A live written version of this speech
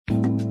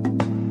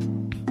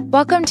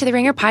Welcome to the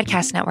Ringer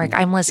Podcast Network.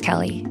 I'm Liz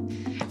Kelly.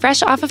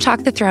 Fresh off of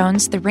Talk the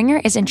Thrones, The Ringer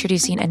is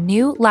introducing a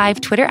new live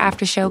Twitter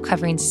after show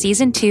covering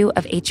Season 2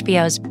 of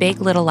HBO's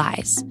Big Little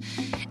Lies.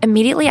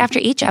 Immediately after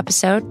each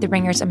episode, The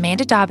Ringer's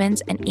Amanda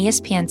Dobbins and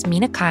ESPN's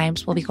Mina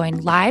Kimes will be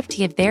going live to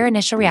give their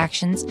initial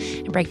reactions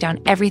and break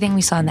down everything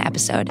we saw in the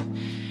episode.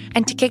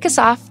 And to kick us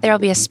off, there will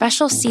be a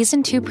special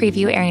Season 2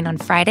 preview airing on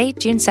Friday,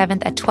 June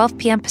 7th at 12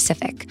 p.m.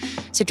 Pacific.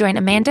 So join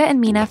Amanda and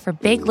Mina for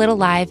Big Little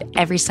Live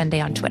every Sunday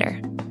on Twitter.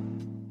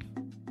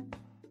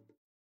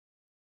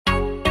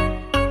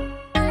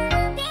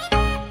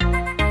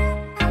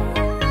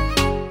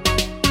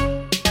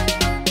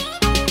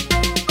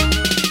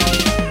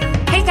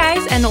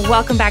 And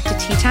welcome back to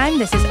Tea Time.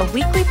 This is a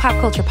weekly pop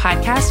culture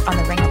podcast on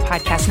the Ringer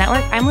Podcast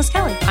Network. I'm Liz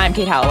Kelly. I'm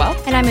Kate Hallowell.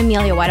 And I'm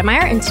Amelia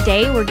Wedemeyer. And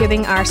today we're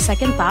giving our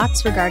second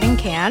thoughts regarding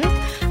Cannes.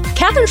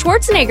 Katherine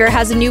Schwarzenegger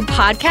has a new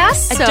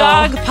podcast. A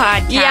dog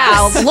podcast.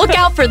 Yeah, look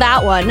out for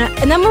that one.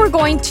 And then we're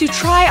going to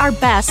try our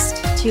best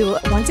to,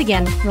 once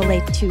again,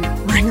 relate to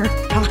Ringer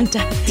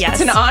content.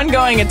 Yes. It's an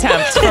ongoing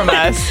attempt from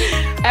us.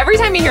 Every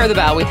time you hear the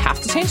bell, we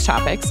have to change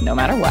topics, no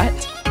matter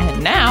what.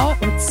 And now,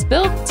 let's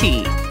spill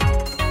tea.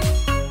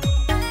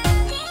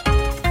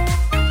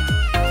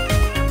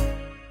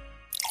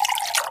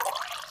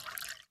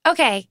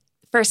 Okay,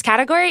 first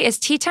category is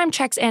Tea Time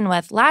Checks In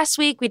With. Last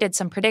week, we did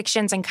some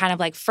predictions and kind of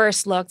like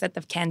first looks at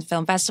the Cannes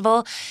Film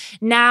Festival.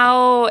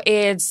 Now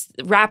it's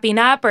wrapping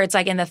up or it's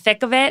like in the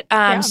thick of it.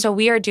 So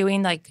we are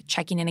doing like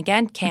checking in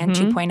again, Cannes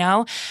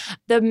 2.0.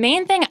 The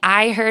main thing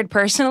I heard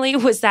personally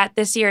was that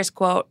this year is,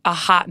 quote, a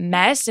hot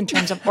mess in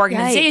terms of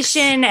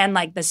organization and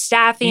like the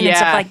staffing and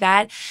stuff like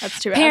that. That's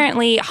too bad.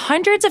 Apparently,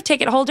 hundreds of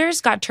ticket holders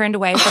got turned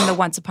away from the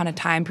Once Upon a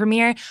Time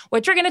premiere,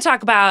 which we're going to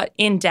talk about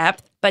in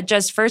depth. But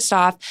just first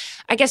off,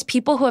 I guess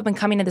people who have been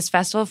coming to this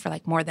festival for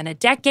like more than a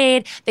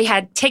decade, they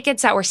had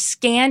tickets that were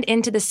scanned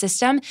into the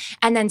system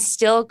and then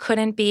still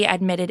couldn't be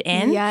admitted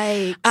in.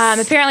 Yikes.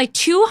 Apparently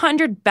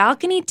 200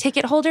 balcony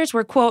ticket holders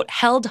were, quote,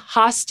 held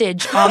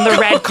hostage on the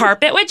red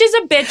carpet, which is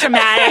a bit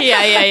dramatic. Yeah.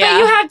 But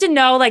you have to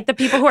know, like, the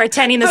people who are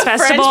attending this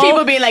festival. French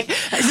people being like,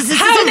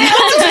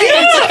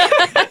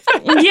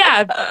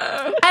 yeah.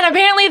 And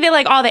apparently they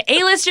like all the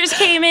A-listers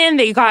came in.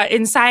 They got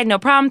inside, no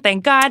problem,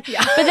 thank God.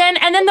 Yeah. But then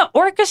the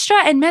orchestra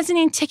and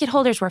mezzanine ticket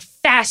holders were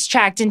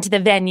fast-tracked into the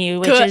venue,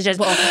 which is just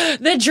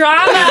the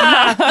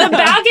drama. The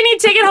balcony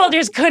ticket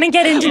holders couldn't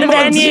get into the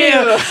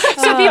venue.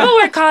 So people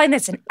were calling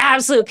this an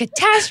absolute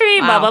catastrophe,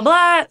 blah, blah,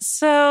 blah.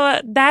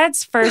 So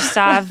that's first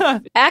off.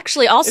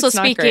 Actually, also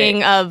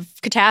speaking of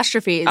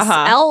catastrophes,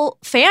 Elle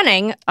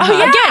Fanning,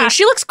 again,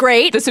 she looks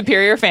great. The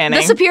Superior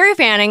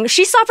Fanning.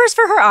 She suffers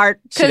for her art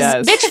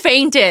because bitch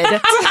fainted.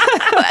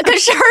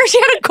 Because she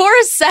had a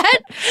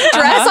corset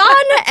dress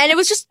on, and it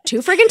was just too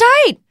freaking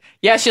tight.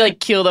 Yeah, she like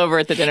keeled over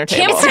at the dinner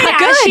table. Kim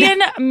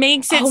Kardashian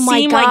makes it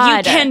seem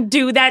like you can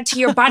do that to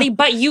your body,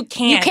 but you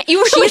can't. You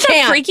really She's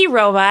can't. a freaky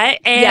robot,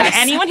 and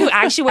anyone who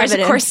actually wears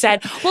a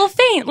corset will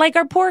faint, like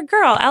our poor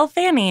girl, Elle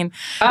Fanning.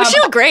 But she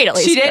looked great, at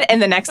least. She did,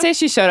 and the next day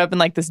she showed up in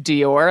like this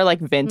Dior like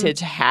vintage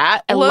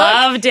hat. I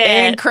loved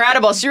it.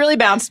 Incredible. She really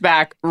bounced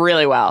back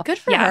really well. Good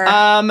for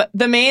her.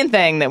 The main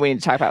thing that we need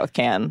to talk about with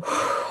Cannes.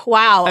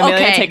 Wow.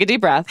 Amelia, take a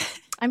deep breath.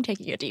 I'm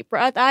taking a deep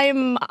breath.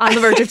 I'm on the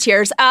verge of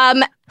tears.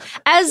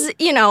 As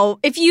you know,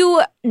 if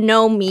you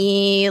know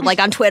me, like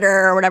on Twitter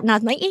or whatever,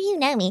 not like you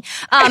know me,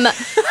 you know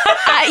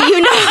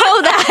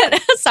that.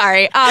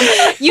 Sorry,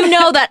 you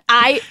know that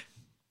I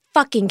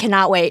fucking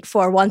cannot wait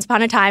for Once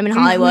Upon a Time in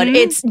Hollywood.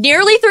 It's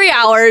nearly 3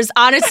 hours.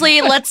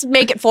 Honestly, let's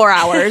make it 4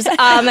 hours.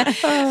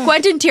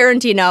 Quentin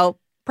Tarantino,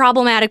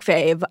 problematic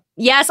fave.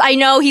 Yes, I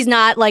know he's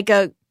not like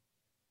the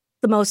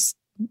most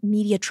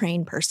media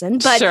trained person,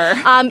 but sure.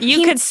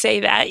 You could say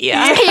that,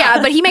 yeah.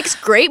 Yeah, but he makes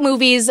great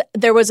movies.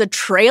 There was a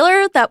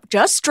trailer that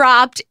just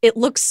dropped. It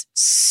looks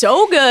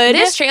so good.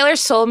 This trailer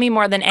sold me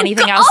more than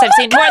anything else I've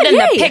seen, more than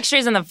the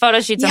pictures and the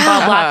photo shoots and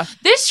blah, blah.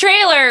 This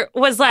trailer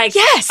was like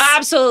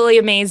absolutely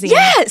amazing.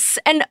 Yes,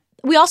 and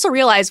we also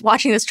realized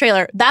watching this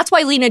trailer, that's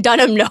why Lena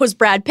Dunham knows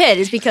Brad Pitt,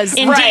 is because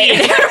they're both in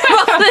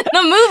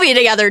the movie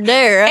together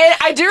there. And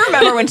I do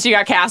remember when she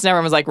got cast and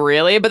everyone was like,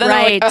 really? But then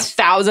there were like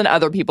 1,000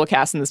 other people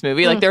cast in this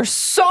movie. Like there's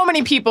so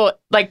many people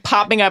like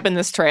popping up in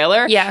this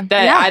trailer that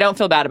I don't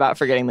feel bad about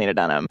forgetting Lena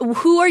Dunham.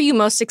 Who are you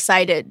most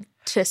excited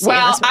to see?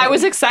 Well, I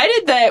was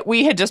excited that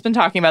we had just been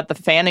talking about the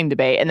Fanning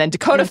debate, and then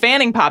Dakota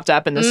Fanning popped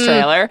up in this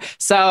trailer.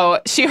 So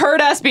she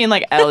heard us being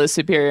like, Elle is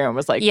superior, and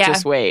was like,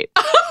 just wait.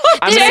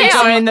 I'm going to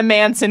join the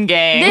Manson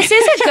gang. This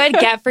is a good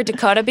get for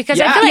Dakota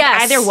because I feel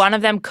like either one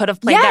of them could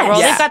have played that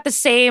role. They've got the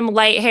same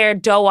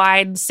light-haired,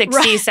 doe-eyed 60s,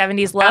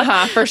 70s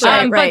look. For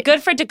sure. But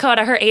good for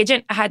Dakota. Her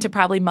agent had to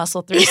probably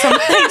muscle through some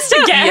things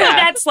to get her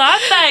that slot,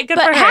 but good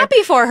for her.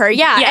 Happy for her,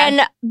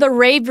 and the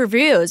rave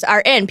reviews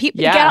are in.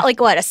 People get like,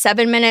 what, a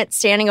 7-minute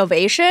standing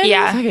ovation?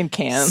 Yeah. Fucking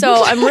can.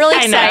 So I'm really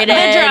excited.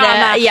 The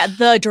drama.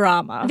 The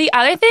drama. The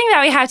other thing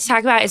that we have to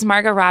talk about is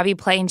Margot Robbie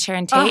playing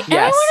Sharon Tate. And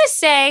I want to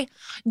say,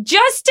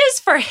 Justice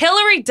for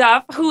Hilary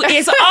Duff, who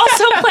is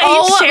also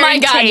playing Sharon Tate. Oh my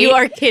God, you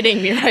are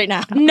kidding me right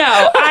now. No,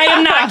 I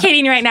am not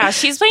kidding you right now.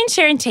 She's playing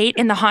Sharon Tate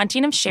in The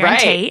Haunting of Sharon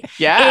Tate.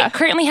 Yeah. It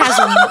currently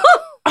has...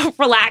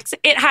 relax.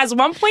 It has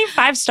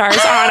 1.5 stars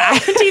on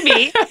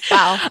IMDb.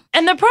 Wow.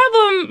 And the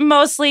problem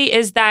mostly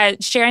is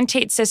that Sharon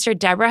Tate's sister,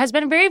 Deborah, has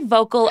been very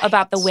vocal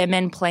about the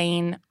women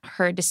playing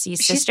her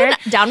deceased sister. She's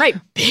been downright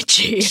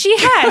bitchy. She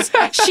has.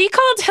 She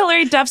called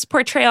Hilary Duff's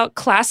portrayal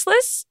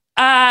classless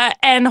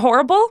and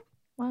horrible.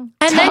 Wow.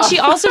 And then she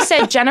also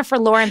said Jennifer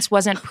Lawrence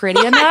wasn't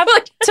pretty enough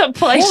to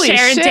play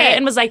Sharon Tate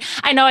and was like,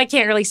 I know I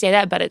can't really say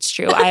that, but it's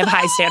true. I have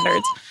high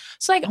standards.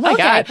 It's like, oh my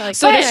God. Like,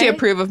 so does she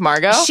approve of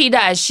Margot? She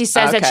does. She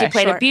says that she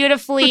played it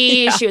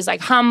beautifully. She was like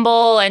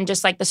humble and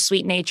just like the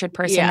sweet-natured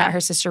person that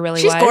her sister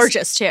really was. She's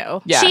gorgeous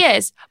too. Yeah. She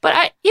is. But,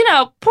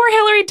 poor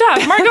Hilary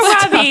Duff, Margot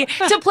Robbie,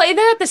 to play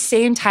that at the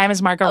same time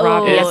as Margot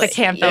Robbie at the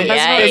Cannes Film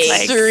Festival is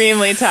like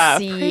extremely tough.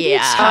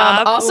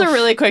 Yeah. Also,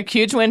 really quick,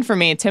 huge win for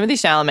me. Timothy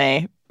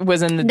Chalamet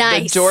was in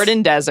the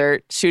Jordan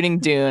Desert shooting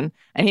Dune,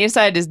 and he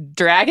decided to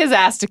drag his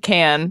ass to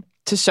Cannes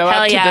to show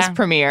up to this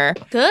premiere.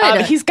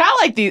 Good. He's got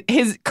like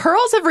his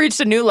curls have reached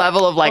a new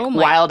level of like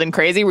wild and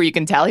crazy where you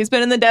can tell he's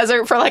been in the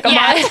desert for like a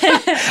month.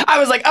 I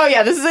was like, oh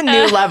yeah, this is a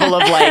new level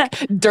of like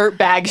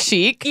dirtbag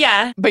chic.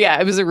 Yeah. But yeah,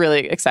 it was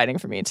really exciting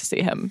for me to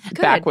see him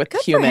back with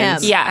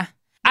humans. Yeah.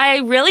 I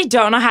really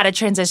don't know how to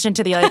transition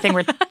to the other thing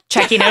we're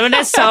checking in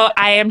with, so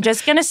I am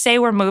just going to say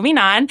we're moving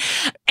on.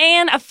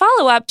 And a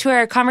follow-up to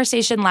our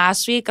conversation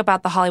last week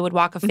about the Hollywood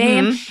Walk of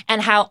Fame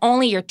and how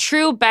only your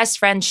true best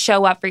friends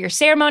show up for your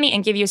ceremony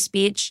and give you a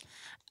speech.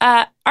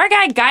 Our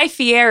guy, Guy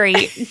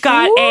Fieri,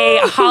 got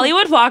a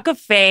Hollywood Walk of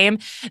Fame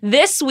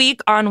this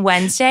week on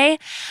Wednesday.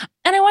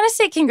 And I want to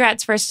say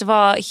congrats, first of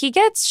all. He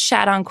gets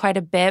shat on quite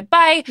a bit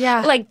by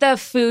like the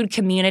food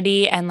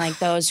community and like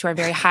those who are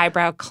very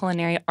highbrow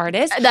culinary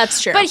artists.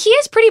 That's true. But he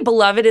is pretty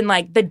beloved in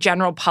like the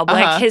general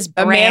public, his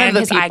brand,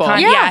 his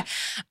icon. Yeah.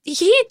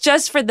 He,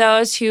 just for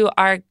those who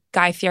are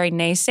Guy Fieri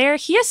naysayer,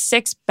 he has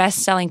 6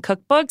 best-selling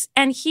cookbooks,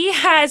 and he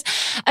has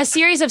a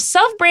series of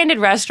self-branded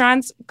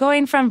restaurants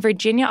going from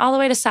Virginia all the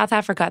way to South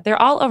Africa. They're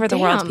all over the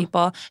world,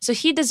 people. So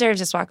he deserves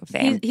this Walk of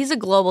Fame. He's a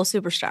global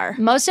superstar.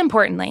 Most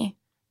importantly,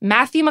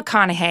 Matthew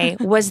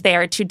McConaughey was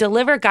there to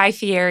deliver Guy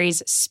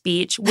Fieri's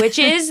speech, which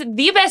is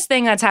the best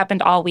thing that's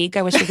happened all week.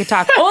 I wish we could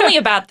talk only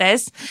about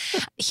this.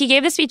 He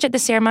gave the speech at the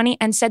ceremony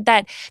and said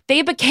that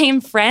they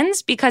became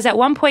friends because at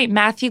one point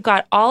Matthew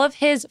got all of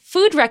his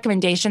food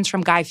recommendations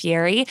from Guy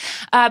Fieri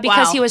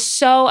because he was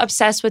so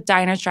obsessed with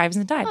diners, drive-ins,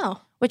 and dives.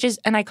 Oh. Which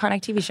is an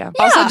iconic TV show.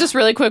 Yeah. Also, just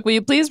really quick, will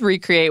you please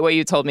recreate what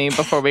you told me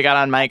before we got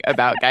on mic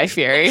about Guy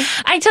Fieri?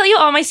 I tell you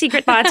all my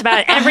secret thoughts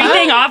about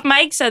everything off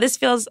mic, so this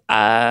feels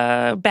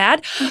bad.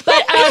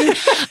 But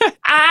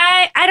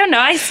I don't know.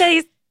 I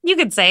say you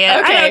could say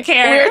it. Okay. I don't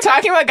care. We were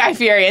talking about Guy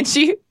Fieri, and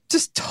she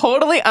just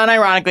totally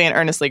unironically and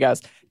earnestly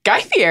goes, Guy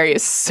Fieri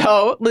is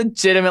so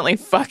legitimately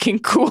fucking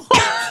cool.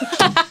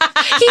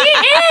 He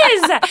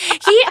is.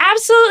 He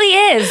absolutely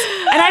is.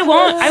 And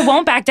I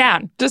won't back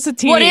down. Just a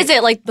teeny. What is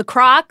it? Like the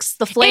Crocs,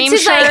 the flame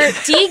it's shirt?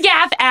 His like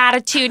degaff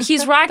attitude.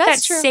 He's rocked that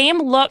same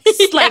look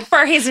like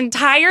for his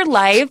entire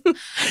life.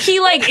 He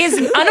like is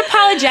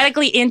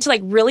unapologetically into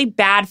like really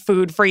bad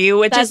food for you,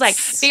 which is like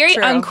very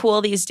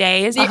uncool these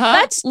days.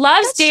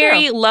 Loves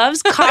dairy,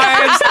 loves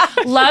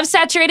carbs, loves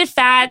saturated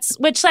fats,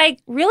 which like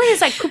really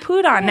is like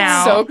poo-pooed on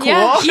now. So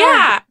cool.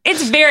 Yeah,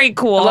 it's very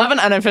cool. I love an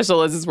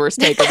unofficial is his worst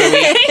take of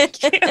the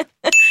week.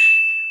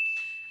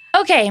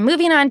 Okay,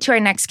 moving on to our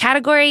next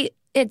category.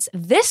 It's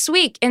This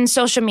Week in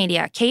Social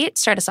Media. Kate,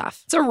 start us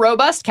off. It's a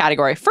robust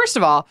category. First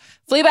of all,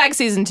 Fleabag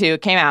Season 2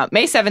 came out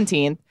May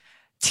 17th.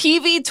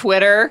 TV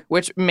Twitter,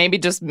 which maybe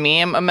just me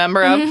am a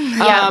member of,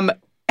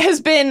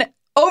 has been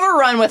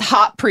overrun with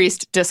hot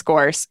priest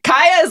discourse.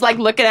 Kaya is like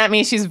looking at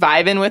me. She's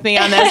vibing with me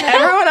on this.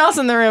 Everyone else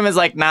in the room is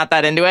like not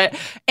that into it.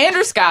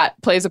 Andrew Scott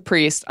plays a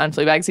priest on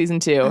Fleabag Season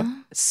 2.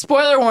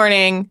 Spoiler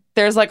warning,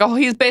 there's like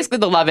he's basically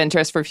the love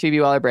interest for Phoebe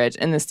Waller-Bridge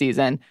in this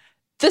season.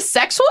 The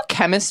sexual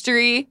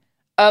chemistry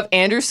of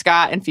Andrew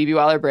Scott and Phoebe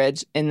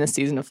Waller-Bridge in this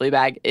season of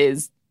Fleabag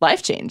is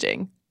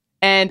life-changing.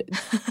 And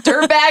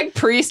dirtbag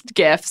priest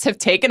gifs have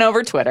taken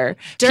over Twitter.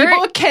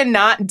 People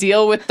cannot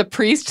deal with the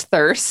priest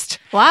thirst.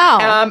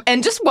 Wow.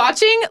 And just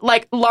watching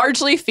like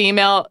largely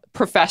female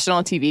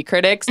professional TV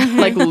critics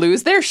like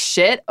lose their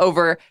shit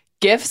over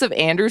gifs of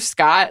Andrew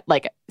Scott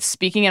like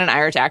speaking in an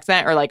Irish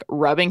accent or like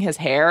rubbing his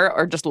hair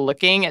or just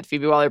looking at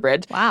Phoebe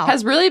Waller-Bridge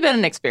has really been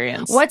an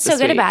experience. What's so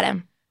good about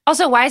him?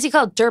 Also, why is he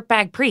called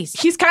Dirtbag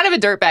Priest? He's kind of a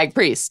dirtbag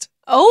priest.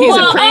 Oh, he's a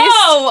priest.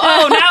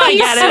 Now I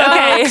get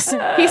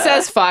it. Okay. He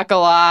says fuck a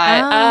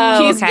lot.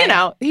 He's,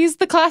 he's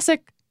the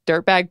classic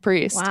dirtbag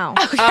priest. Wow.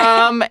 Okay.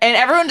 And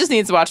everyone just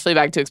needs to watch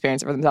Fleabag to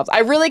experience it for themselves.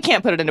 I really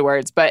can't put it into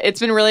words, but it's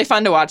been really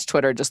fun to watch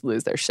Twitter just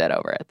lose their shit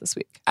over it this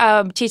week.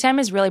 Tea Time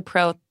is really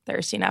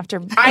pro-thirsting after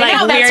weird men,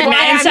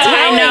 so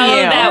I know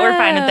that we're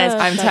fine with this.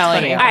 I'm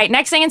telling you. All right,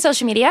 next thing in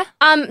social media.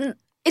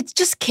 It's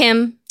just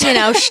Kim,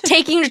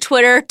 taking to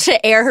Twitter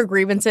to air her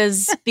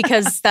grievances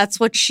because that's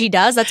what she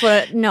does.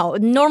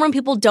 Normal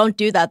people don't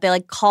do that. They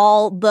like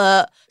call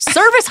the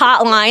service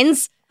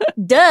hotlines.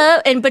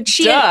 Duh. But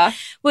she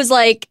was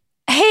like,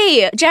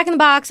 hey, Jack in the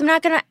Box, I'm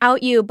not going to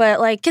out you, but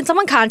like, can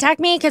someone contact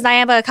me? Because I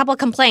have a couple of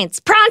complaints.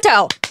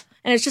 Pronto.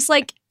 And it's just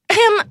like,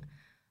 Kim,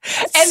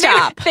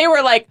 stop. They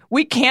were like,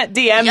 we can't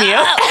DM you.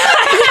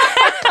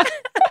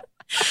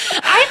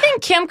 I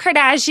think Kim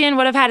Kardashian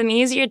would have had an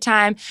easier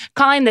time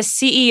calling the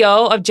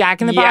CEO of Jack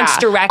in the Box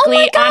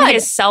directly on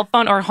his cell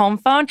phone or home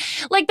phone.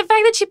 Like the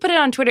fact that she put it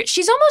on Twitter,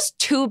 she's almost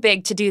too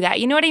big to do that.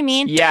 You know what I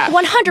mean? Yeah.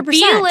 100%.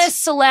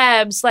 B-list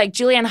celebs like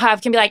Julianne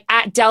Hough can be like,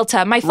 at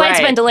Delta, my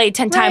flight's been delayed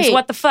 10 times.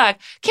 What the fuck?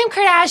 Kim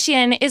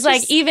Kardashian is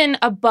like even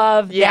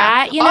above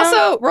that,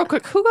 Also, real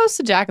quick, who goes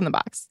to Jack in the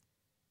Box?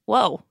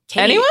 Whoa.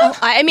 Kate? Anyone?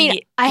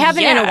 I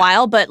haven't in a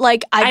while, but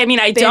like I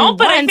don't,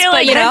 but I feel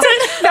like no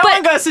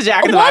one goes to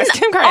Jack in the Box.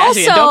 Kim Kardashian,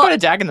 also, don't go to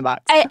Jack in the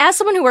Box. As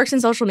someone who works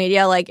in social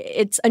media, like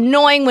it's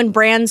annoying when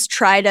brands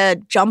try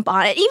to jump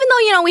on it, even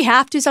though we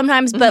have to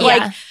sometimes. But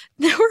like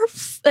there were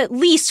at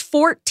least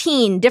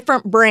 14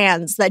 different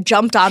brands that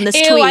jumped on this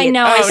tweet. I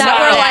know. That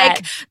were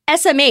like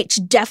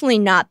SMH, definitely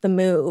not the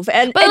move.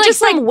 And but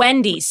just like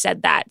Wendy's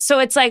said that, so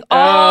it's like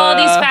all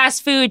these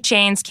fast food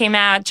chains came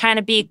out trying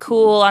to be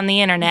cool on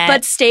the internet.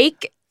 But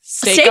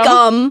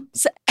Steak-umm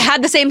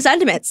had the same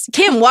sentiments.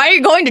 Kim, why are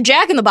you going to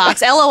Jack in the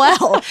Box?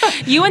 LOL.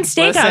 You and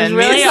Steak-umm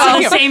really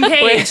on the same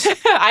page.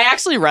 I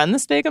actually run the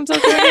Steak-umm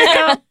social media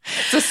account.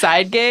 It's a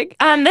side gig.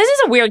 This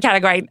is a weird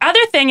category.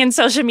 Other thing in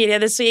social media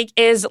this week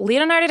is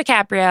Leonardo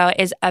DiCaprio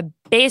is a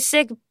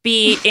basic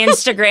B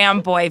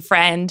Instagram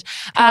boyfriend.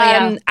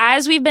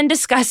 As we've been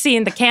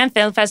discussing the Cannes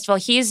Film Festival,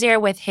 he's there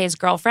with his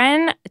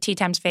girlfriend, Tea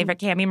Time's favorite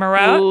Cami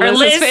Moreau.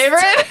 Liz's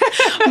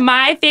favorite.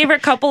 My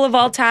favorite couple of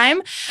all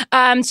time.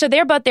 So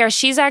they're both there.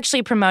 She's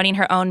actually promoting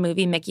her own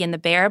movie, Mickey and the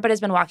Bear, but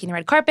has been walking the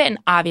red carpet and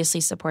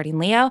obviously supporting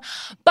Leo.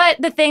 But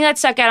the thing that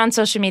stuck out on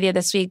social media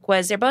this week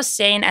was they're both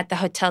staying at the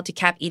Hotel du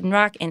Cap Eden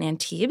Rock in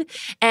Antibes,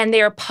 and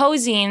they were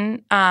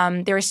posing.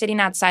 They were sitting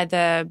outside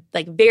the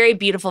very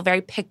beautiful,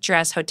 very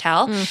picturesque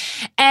hotel.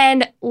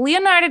 And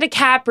Leonardo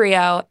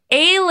DiCaprio,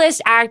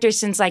 A-list actor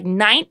since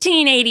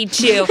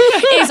 1982,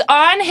 is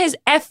on his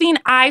effing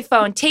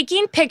iPhone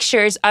taking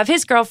pictures of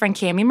his girlfriend,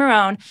 Cami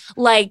Moreau,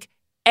 like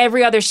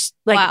every other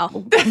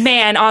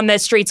man on the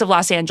streets of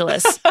Los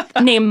Angeles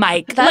named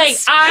Mike.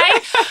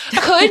 I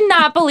could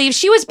not believe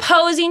she was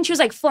posing. She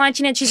was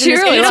flaunching it. She's in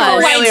this beautiful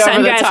white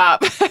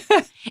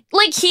sundress.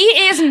 He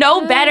is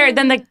no better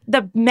than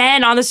the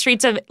men on the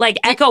streets of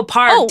Echo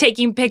Park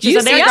taking pictures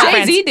of their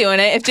girlfriends. Jay-Z doing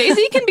it. If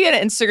Jay-Z can be an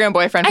Instagram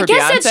boyfriend for Beyonce,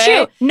 I guess that's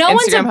true. No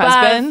one's above.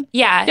 Husband,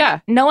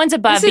 no one's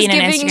above being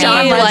an Instagram.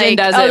 John Legend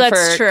does it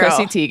for true.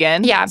 Chrissy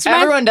Teigen. Yeah,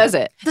 everyone does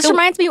it. This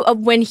reminds me of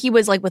when he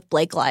was with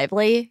Blake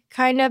Lively,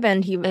 kind of,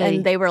 and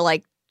they were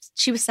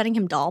she was sending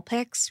him doll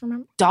pics,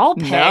 remember? Doll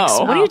pics?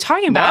 No. What are you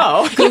talking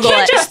about? No. You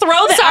can't just throw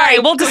that. Sorry,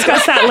 we'll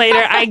discuss that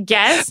later, I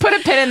guess. Put a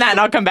pin in that and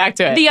I'll come back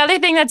to it. The other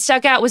thing that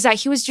stuck out was that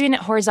he was doing it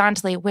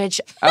horizontally,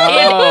 which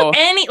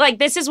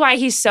this is why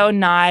he's so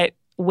not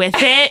with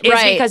it,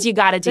 is because you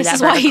got to do that. This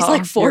is why he's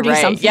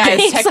 40-something.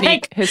 Yeah,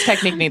 his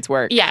technique needs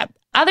work. Yeah.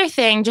 Other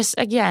thing, just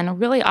again, a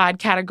really odd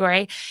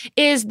category,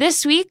 is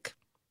this week,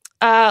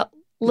 Lil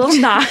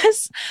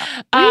Nas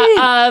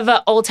of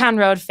Old Town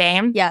Road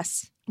fame.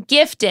 Yes.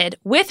 Gifted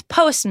with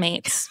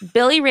Postmates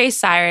Billy Ray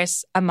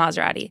Cyrus a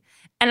Maserati.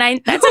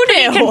 And that's a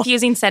pretty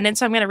confusing sentence,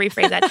 so I'm going to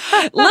rephrase that.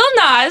 Lil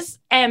Nas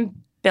and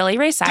Billy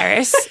Ray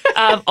Cyrus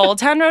of Old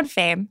Town Road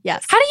fame.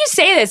 Yes. How do you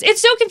say this?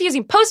 It's so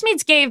confusing.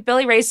 Postmates gave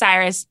Billy Ray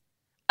Cyrus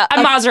a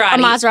Maserati. A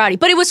Maserati.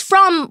 But it was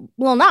from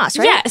Lil Nas,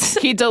 right? Yes.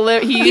 He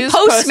used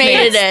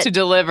Postmates it to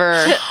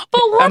deliver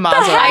but what a Maserati.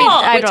 The hell?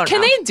 I don't know. Can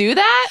they do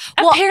that?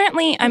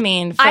 Apparently, for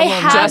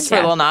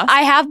Lil Nas.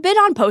 I have been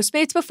on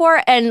Postmates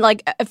before, and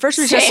at first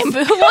it was just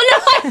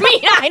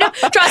I know.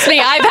 Trust me,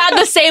 I've had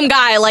the same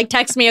guy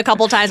text me a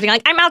couple times being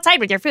like, I'm outside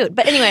with your food.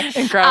 But anyway,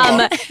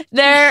 incredible.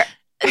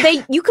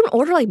 You can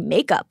order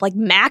makeup,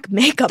 MAC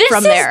makeup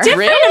from there. This is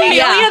different, Amelia.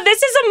 Yeah.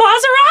 This is a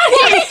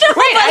Maserati.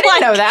 Wait, I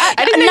didn't know that.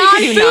 I didn't know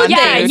you could do non-food.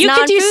 Yeah, you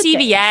can do non-food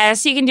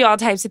CVS. You can do all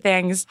types of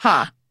things.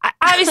 Huh.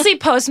 Obviously,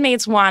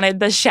 Postmates wanted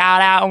the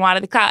shout out and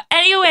wanted the clout.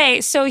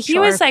 Anyway, so he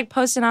was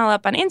posting all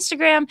up on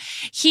Instagram.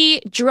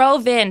 He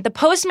drove in. The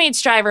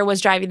Postmates driver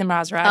was driving the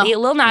Maserati.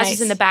 Lil Nas was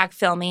in the back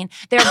filming.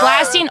 They were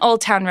blasting Old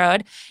Town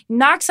Road.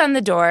 Knocks on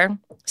the door.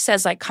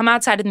 Says come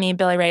outside with me.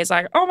 Billy Ray's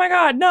like, oh my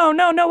God, no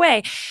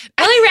way.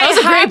 Billy Ray that was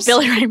a great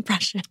Billy Ray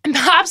impression.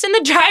 Hops in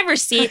the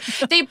driver's seat.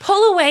 They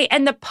pull away,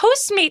 and the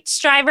Postmates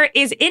driver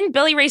is in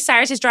Billy Ray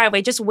Cyrus's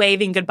driveway, just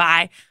waving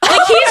goodbye.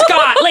 He's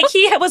gone.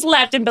 He was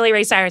left in Billy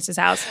Ray Cyrus's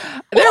house.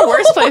 There are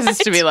worse places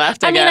to be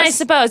left. I guess. I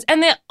suppose.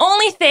 And the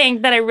only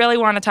thing that I really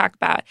want to talk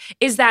about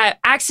is that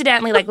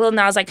accidentally, Lil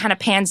Nas kind of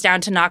pans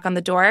down to knock on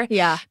the door.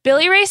 Yeah.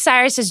 Billy Ray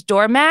Cyrus's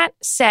doormat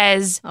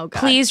says,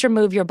 "Please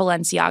remove your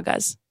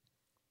Balenciagas."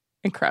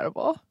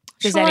 Incredible.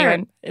 Does Sure.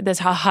 anyone? This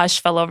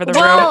hush fell over the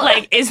room.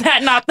 Like, is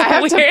that not the I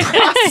have weird? to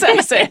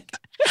process it.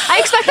 I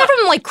expect that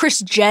from like Kris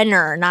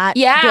Jenner, not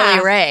Billy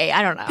Ray.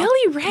 I don't know.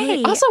 Billy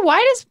Ray. Also, why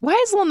is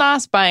Lil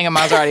Nas buying a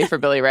Maserati for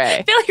Billy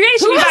Ray? Billy Ray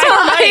should Who be has buying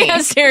more money? Yeah,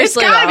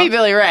 seriously, It's gotta though. be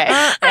Billy Ray.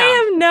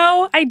 I have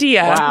no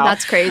idea. Wow.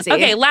 That's crazy.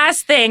 Okay,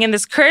 last thing in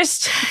this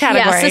cursed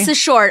category. Yes, this is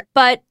short,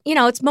 but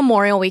it's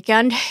Memorial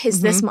Weekend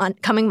is this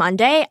coming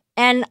Monday,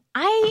 and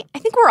I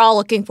think we're all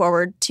looking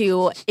forward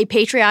to a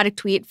patriotic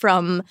tweet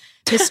from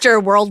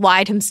Mr.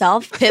 Worldwide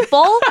himself,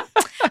 Pitbull,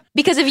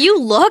 because if you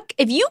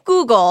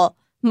Google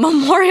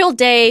Memorial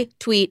Day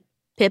tweet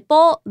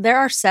Pitbull, there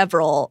are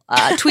several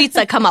tweets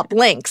that come up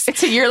links.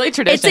 It's a yearly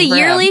tradition. It's a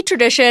yearly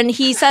tradition.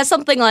 He says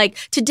something like,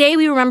 "Today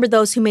we remember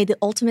those who made the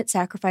ultimate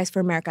sacrifice for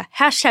America.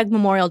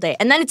 #Memorial Day."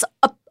 And then it's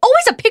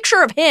always a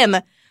picture of him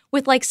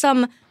with like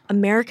some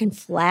American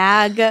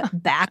flag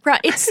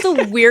background. It's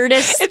the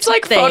weirdest It's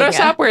like thing.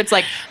 Photoshop where it's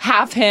like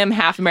half him,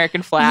 half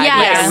American flag.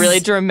 Yes. Like a really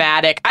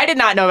dramatic. I did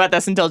not know about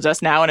this until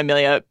just now when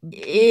Amelia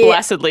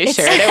blessedly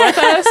shared it with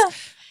us.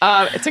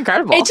 It's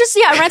incredible. It just,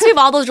 it reminds me of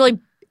all those really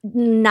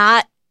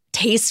not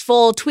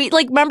tasteful tweet.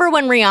 Like, remember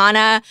when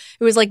Rihanna,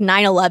 it was like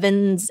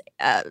 9/11's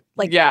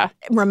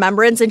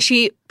remembrance, and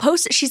she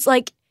posted, she's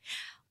like,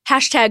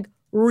 #RIH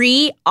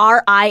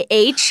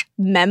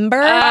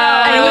member.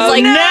 And it was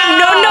like, no,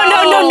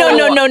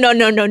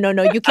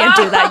 you can't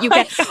do that. You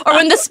can't. Or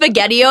when the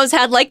SpaghettiOs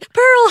had like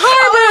Pearl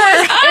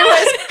Harbor. It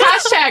was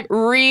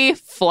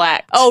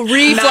 #reflect. Oh,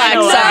 reflect.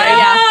 9/11. Sorry.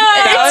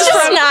 Yeah. It's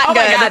just not oh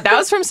good. my God, that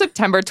was from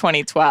September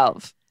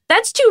 2012.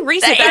 That's too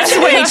recent. It's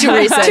way too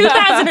recent.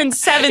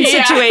 2007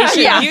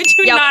 situation. Yeah. You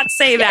do not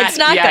say that. It's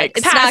not Yikes. good.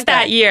 It's Past not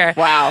that good. year.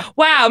 Wow.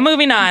 Wow,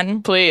 moving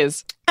on.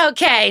 Please.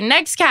 Okay,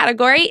 next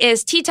category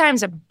is Tea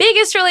Time's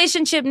biggest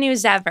relationship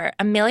news ever.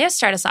 Amelia,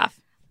 start us off.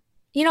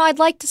 I'd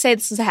like to say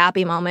this is a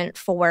happy moment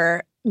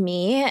for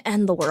me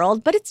and the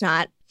world, but it's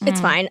not.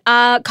 It's fine.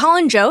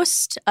 Colin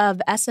Jost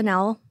of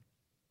SNL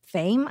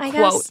fame, I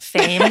guess. Quote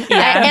fame.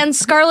 Yeah. And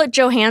Scarlett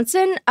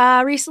Johansson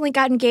recently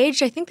got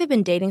engaged. I think they've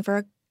been dating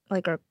for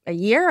a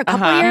year, a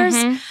couple years.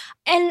 Mhm.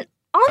 And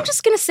all I'm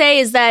just going to say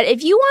is that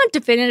if you want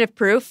definitive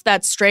proof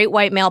that straight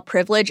white male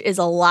privilege is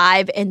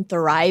alive and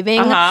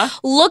thriving,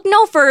 look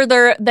no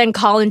further than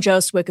Colin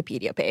Jost's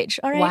Wikipedia page.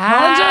 All right.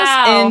 Wow.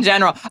 Just in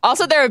general.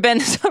 Also, there have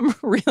been some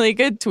really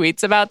good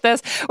tweets about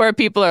this where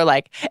people are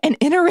like, an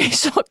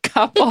interracial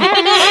couple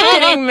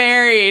getting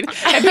married.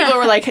 And people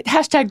were like,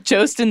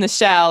 #Jost in the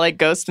shell, like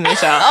ghost in the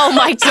shell. Oh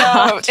my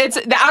God. So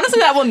honestly,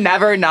 that will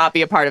never not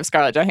be a part of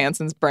Scarlett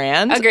Johansson's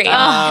brand. Agreed.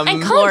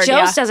 And Colin Lord,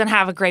 Jost doesn't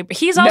have a great,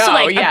 he's also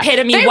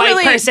epitome They white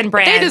really- person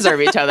brand. They deserve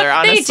each other,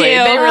 honestly. They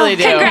do. They really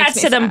do.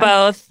 Congrats to them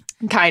both.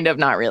 Kind of,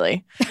 not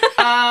really.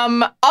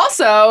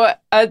 Also,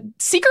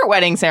 secret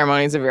wedding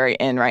ceremonies are very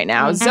in right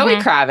now. Zoe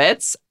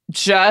Kravitz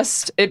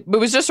it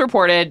was just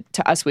reported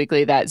to Us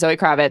Weekly that Zoe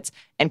Kravitz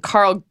and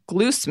Carl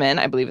Glusman,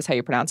 I believe is how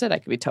you pronounce it, I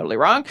could be totally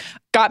wrong,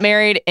 got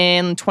married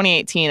in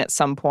 2018 at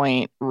some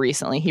point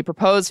recently. He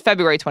proposed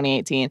February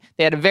 2018.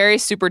 They had a very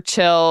super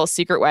chill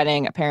secret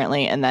wedding,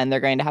 apparently, and then they're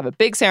going to have a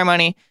big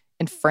ceremony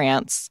in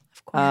France.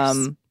 Of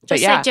course.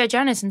 Just like Joe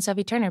Jonas and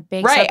Sophie Turner.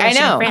 Big right, I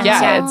celebration know. in France.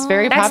 Yeah, it's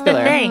very That's popular.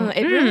 the thing.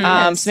 It really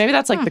is. So maybe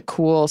that's like the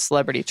cool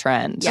celebrity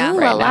trend. Yeah. Ooh,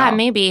 right la la, now.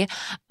 maybe.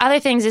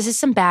 Other things, this is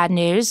some bad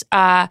news.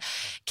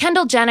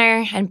 Kendall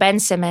Jenner and Ben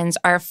Simmons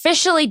are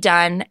officially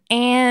done.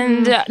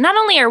 And not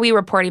only are we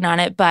reporting on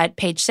it, but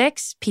Page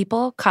Six,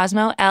 People,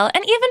 Cosmo, Elle,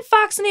 and even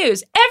Fox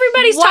News.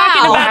 Everybody's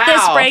talking about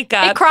this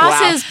breakup. It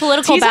crosses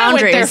political Teasing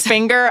boundaries. with their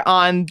finger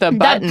on the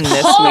button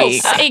this Pulse,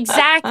 week.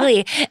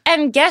 exactly.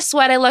 And guess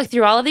what? I looked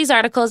through all of these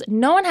articles.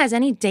 No one has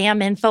any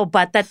damn info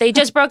but that they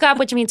just broke up,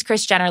 which means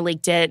Kris Jenner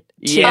leaked it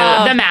to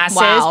the masses.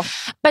 Wow.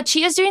 But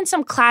she is doing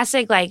some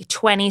classic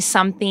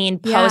 20-something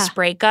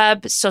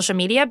post-breakup social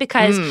media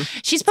because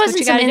she's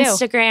posting some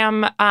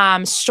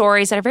Instagram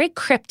stories that are very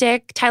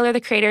cryptic. Tyler,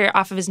 the creator,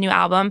 off of his new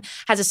album,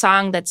 has a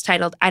song that's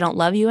titled I Don't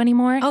Love You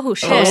Anymore. Oh,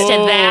 shit. Posted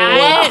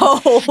that.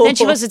 Whoa. Then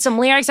she posted some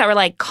lyrics that were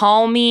like,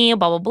 call me,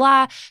 blah, blah,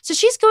 blah. So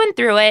she's going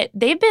through it.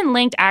 They've been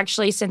linked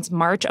actually since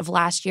March of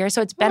last year.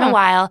 So it's been a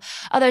while.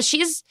 Although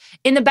she's,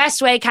 in the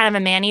best way, kind of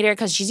a man-eater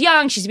because she's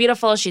young, she's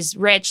beautiful, she's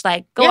rich.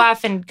 Go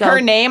off and go.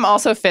 Her name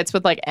also fits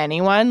with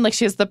anyone.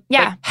 She has the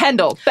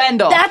Pendle,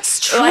 Bendel. That's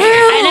true.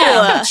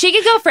 I know. She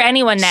could go for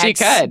anyone next. She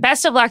could.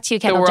 Best of luck to you,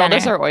 The Kendall world Jenner.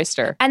 is her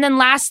oyster. And then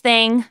last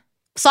thing,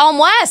 Psalm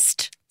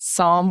West.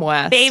 Psalm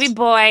West. baby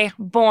boy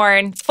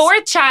born,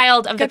 fourth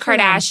child of Good the for him.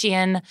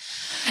 Kardashian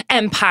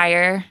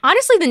empire.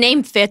 Honestly, the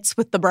name fits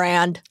with the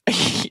brand.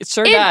 It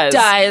sure It does.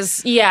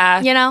 does.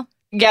 Yeah. You know?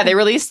 Yeah, they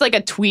released a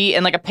tweet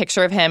and a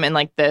picture of him in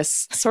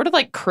this sort of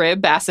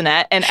crib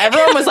bassinet, and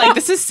everyone was like,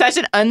 "This is such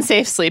an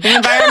unsafe sleeping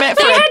environment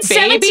for They a had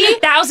baby."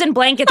 17,000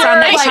 blankets on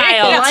that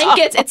child.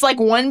 Blankets. It's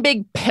one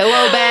big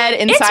pillow bed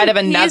inside of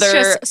another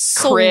just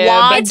crib.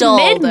 swaddled. It's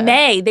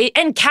mid-May.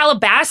 In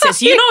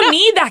Calabasas. You don't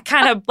need that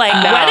kind of No.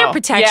 weather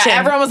protection. Yeah,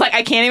 everyone was like,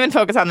 "I can't even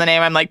focus on the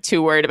name. I'm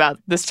too worried about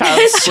this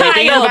child's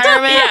sleeping child.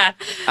 environment."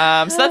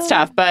 Yeah. So that's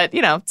tough, but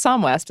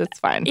Psalm West, it's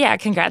fine. Yeah,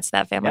 congrats to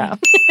that family. Yeah.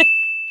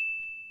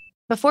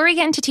 Before we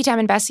get into Tea Time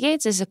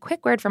Investigates, this is a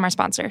quick word from our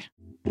sponsor.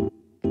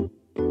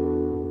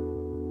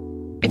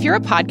 If you're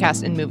a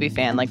podcast and movie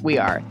fan like we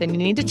are, then you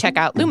need to check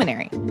out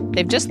Luminary.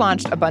 They've just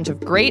launched a bunch of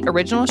great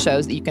original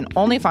shows that you can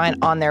only find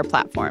on their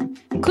platform,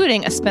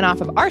 including a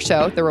spinoff of our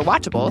show, The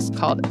Rewatchables,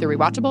 called The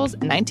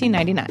Rewatchables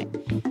 1999.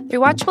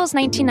 Rewatchables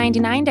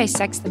 1999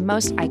 dissects the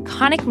most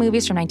iconic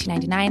movies from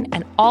 1999,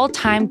 an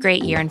all-time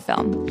great year in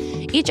film.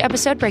 Each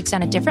episode breaks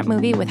down a different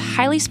movie with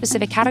highly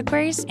specific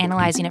categories,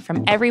 analyzing it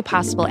from every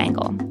possible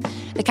angle.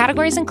 The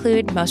categories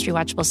include most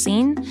rewatchable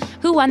scene,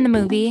 who won the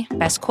movie,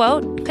 best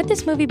quote, could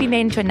this movie be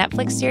made into a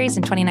Netflix series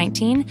in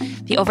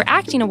 2019, the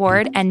Overacting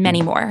Award, and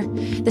many more.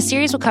 The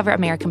series will cover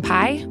American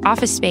Pie,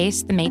 Office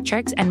Space, The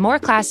Matrix, and more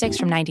classics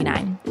from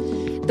 '99.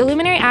 The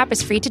Luminary app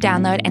is free to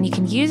download, and you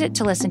can use it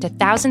to listen to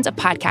thousands of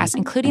podcasts,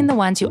 including the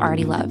ones you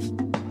already love.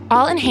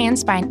 All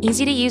enhanced by an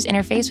easy-to-use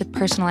interface with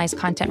personalized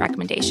content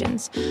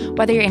recommendations.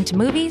 Whether you're into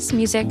movies,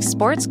 music,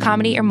 sports,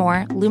 comedy, or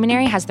more,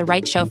 Luminary has the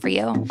right show for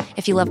you.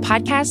 If you love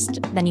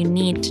podcasts, then you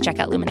need to check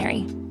out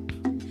Luminary.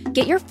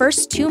 Get your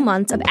first 2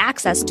 months of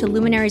access to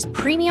Luminary's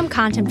premium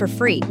content for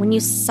free when you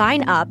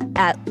sign up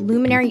at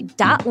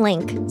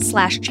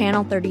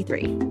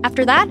luminary.link/channel33.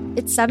 After that,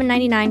 it's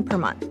 $7.99 per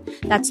month.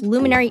 That's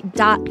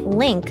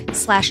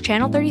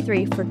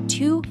luminary.link/channel33 for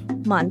 2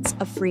 months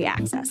of free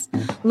access.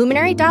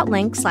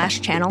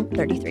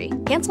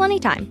 luminary.link/channel33. Cancel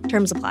anytime.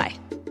 Terms apply.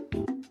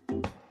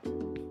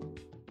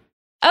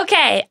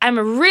 Okay,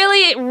 I'm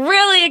really,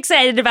 really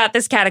excited about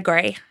this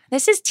category.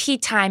 This is Tea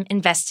Time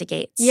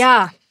Investigates.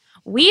 Yeah.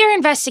 We are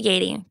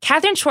investigating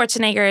Katherine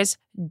Schwarzenegger's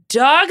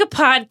dog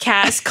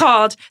podcast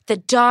called The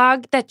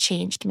Dog That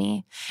Changed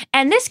Me.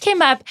 And this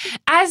came up,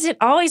 as it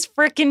always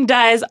frickin'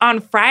 does, on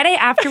Friday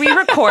after we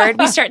record.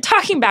 We start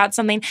talking about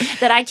something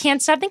that I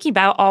can't stop thinking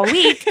about all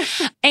week.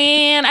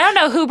 And I don't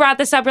know who brought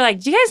this up. We're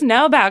like, do you guys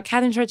know about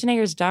Katherine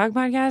Schwarzenegger's dog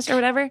podcast or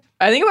whatever?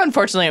 I think,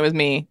 unfortunately, it was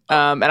me.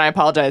 And I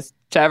apologize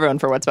to everyone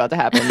for what's about to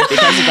happen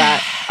because of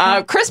that.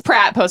 Chris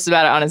Pratt posted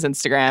about it on his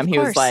Instagram. He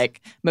was like,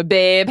 my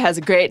babe has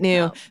a great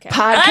new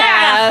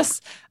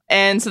podcast.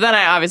 And so then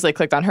I obviously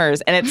clicked on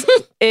hers. And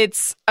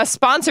it's a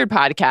sponsored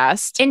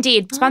podcast.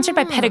 Indeed. Sponsored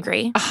by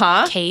Pedigree.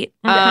 Kate.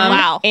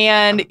 Wow.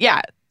 And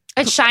yeah.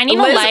 It's shining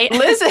a light.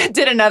 Liz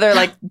did another,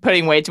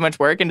 putting way too much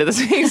work into this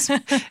week.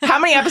 How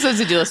many episodes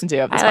did you listen to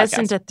of this podcast? I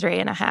listened to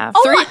 3.5.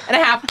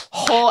 3.5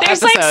 whole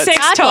There's episodes. There's 6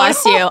 God total.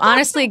 bless you.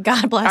 Honestly,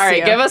 God bless you. All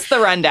right, give us the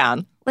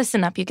rundown.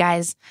 Listen up, you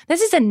guys. This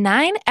is a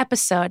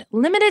 9-episode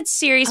limited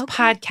series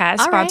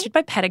podcast sponsored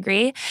by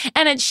Pedigree,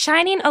 and it's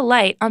shining a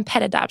light on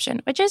pet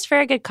adoption, which is for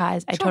a good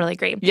cause. I totally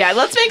agree. Yeah,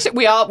 let's make sure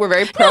we're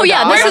very pro. Oh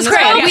yeah, this is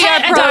great. Podcast. We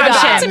are pro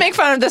adoption. Not to make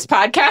fun of this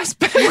podcast,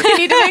 but we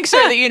need to make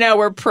sure that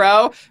we're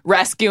pro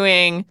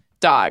rescuing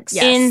dogs.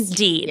 Yes.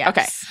 Indeed. Yes.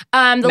 Okay.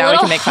 The now little we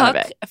can make fun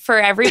of hook it. for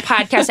every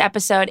podcast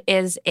episode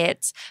is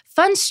it's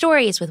fun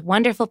stories with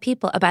wonderful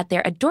people about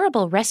their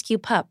adorable rescue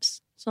pups.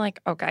 So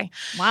okay.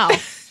 Wow.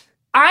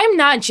 I'm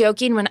not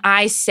joking when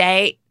I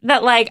say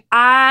that,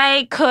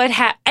 I could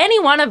have, any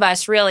one of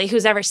us really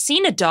who's ever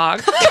seen a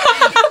dog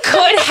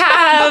could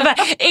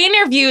have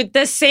interviewed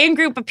the same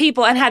group of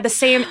people and had the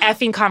same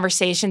effing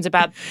conversations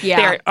about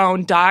their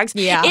own dogs.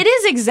 Yeah. It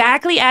is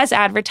exactly as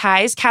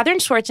advertised. Katherine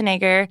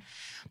Schwarzenegger,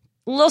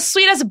 little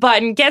sweet as a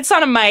button, gets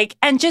on a mic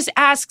and just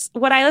asks,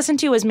 what I listened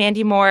to was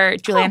Mandy Moore,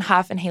 Julianne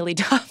Hough, and Haley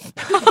Duff.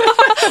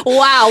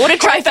 Wow, what a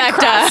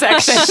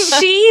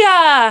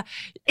trifecta.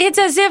 It's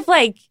as if,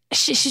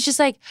 she's just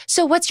like,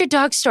 so what's your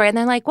dog story? And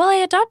they're like, well, I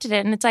adopted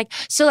it. And it's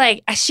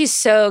she's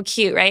so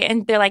cute, right?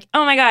 And they're like,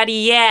 oh my God,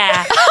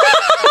 yeah.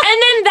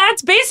 And then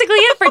that's basically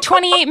it for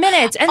 28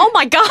 minutes. And oh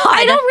my God.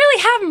 I don't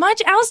really have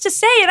much else to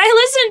say. And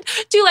I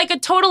listened to a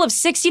total of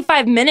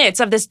 65 minutes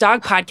of this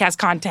dog podcast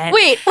content.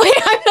 Wait.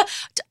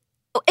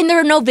 And there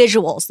are no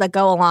visuals that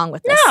go along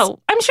with this. No,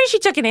 I'm sure she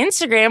took an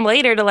Instagram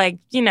later to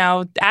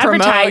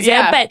advertise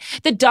it, but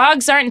the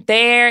dogs aren't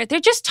there.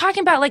 They're just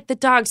talking about the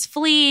dog's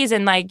fleas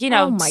and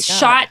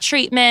shot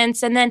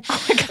treatments. And then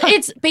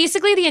it's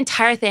basically the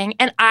entire thing.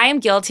 And I am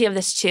guilty of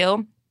this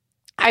too.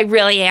 I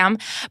really am.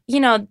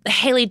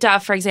 Haley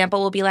Duff, for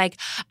example, will be like,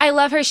 I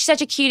love her. She's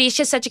such a cutie.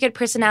 She has such a good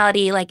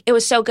personality. It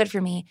was so good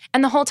for me.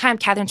 And the whole time,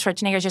 Katherine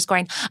Schwarzenegger is just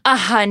going,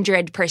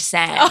 100%.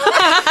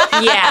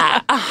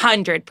 Yeah,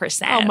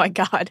 100%. Oh, my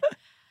God.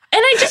 And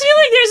I just feel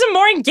like there's a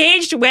more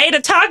engaged way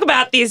to talk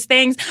about these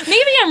things.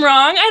 Maybe I'm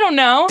wrong. I don't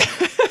know.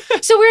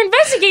 So we're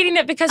investigating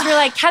it because we're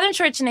like, Katherine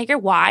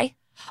Schwarzenegger, why?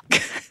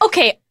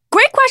 Okay,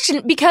 great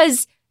question.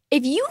 Because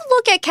if you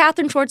look at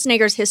Katherine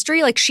Schwarzenegger's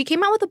history, she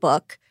came out with a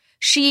book.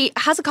 She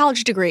has a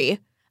college degree.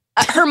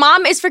 Her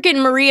mom is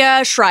freaking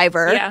Maria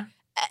Shriver. Yeah.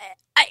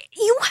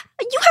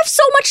 you have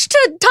so much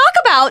to talk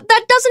about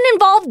that doesn't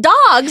involve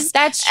dogs.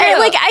 That's true.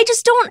 I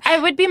just don't. I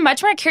would be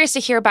much more curious to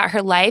hear about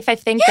her life. I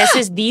think this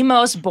is the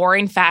most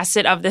boring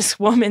facet of this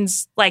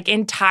woman's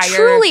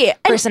entire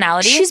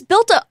personality. And she's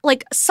built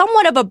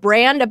somewhat of a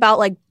brand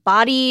about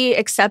body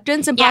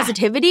acceptance and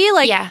positivity.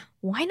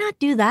 Why not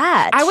do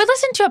that? I would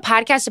listen to a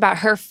podcast about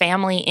her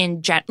family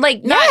in general.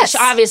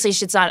 Obviously,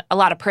 she's not a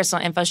lot of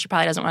personal info she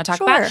probably doesn't want to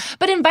talk about.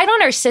 But invite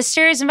on her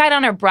sisters, invite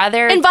on her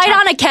brother. Invite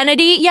on a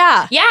Kennedy,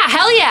 yeah. Yeah,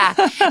 hell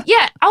yeah.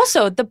 Yeah,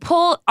 also, the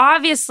poll,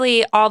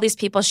 obviously, all these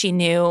people she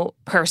knew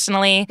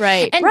personally.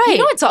 Right, and you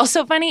know what's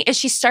also funny is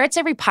she starts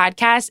every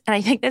podcast, and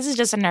I think this is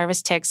just a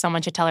nervous tick,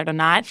 someone should tell her to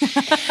not.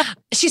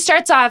 She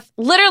starts off,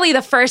 literally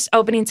the first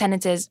opening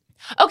sentence is,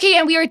 okay,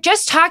 and we were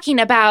just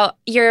talking about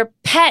your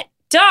pet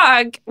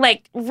dog,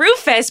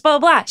 Rufus, blah, blah,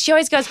 blah. She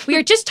always goes, we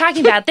were just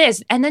talking about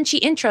this. And then she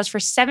intros for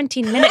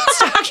 17 minutes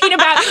talking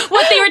about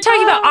what they were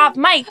talking about off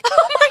mic.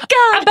 Oh, my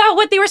God. About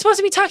what they were supposed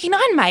to be talking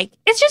on mic.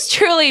 It's just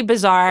truly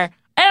bizarre.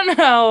 I don't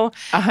know.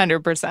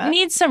 100%.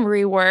 Needs some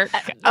rework.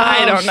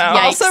 I don't know.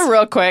 Yikes. Also,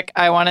 real quick,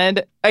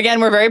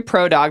 again, we're very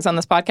pro dogs on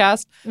this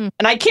podcast. And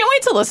I can't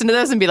wait to listen to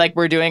this and be like,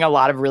 we're doing a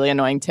lot of really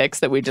annoying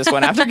ticks that we just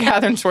went after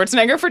Katherine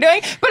Schwarzenegger for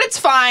doing. But it's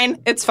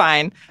fine. It's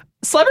fine.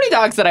 Celebrity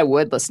dogs that I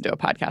would listen to a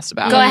podcast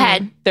about. Go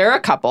ahead. There are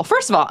a couple.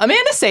 First of all,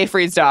 Amanda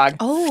Seyfried's dog,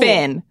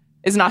 Finn,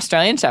 is an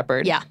Australian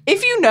Shepherd. Yeah.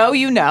 If you know,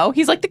 you know.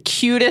 He's the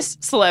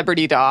cutest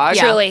celebrity dog.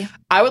 Yeah. Truly.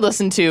 I would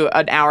listen to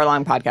an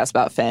hour-long podcast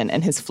about Finn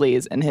and his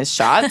fleas and his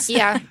shots.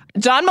 Yeah.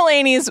 John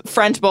Mulaney's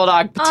French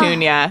Bulldog,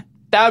 Petunia.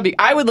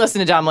 I would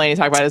listen to John Mulaney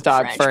talk about his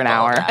dog for an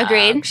hour.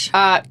 Agreed.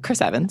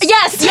 Chris Evans.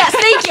 Yes,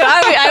 thank you.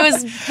 I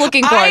was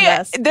looking forward to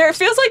this. There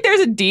feels like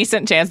there's a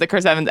decent chance that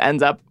Chris Evans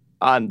ends up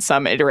on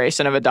some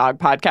iteration of a dog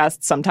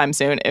podcast sometime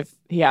soon, if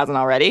he hasn't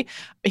already.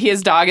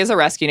 His dog is a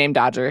rescue named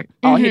Dodger.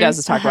 All he does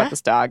is talk about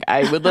this dog.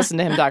 I would listen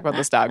to him talk about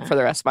this dog for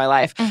the rest of my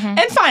life.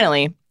 And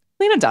finally,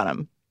 Lena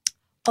Dunham.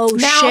 Oh,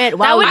 shit.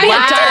 Wow. I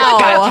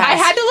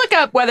had to look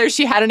up whether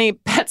she had any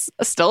pets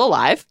still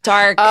alive.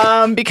 Dark.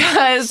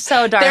 Because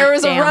so dark. There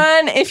was a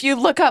run. If you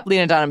look up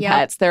Lena Dunham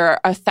pets, there are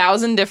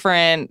 1,000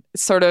 different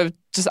sort of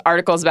just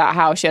articles about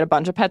how she had a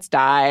bunch of pets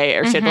die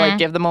or she had to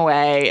give them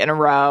away in a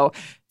row.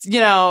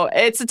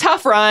 It's a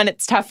tough run.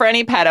 It's tough for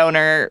any pet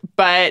owner,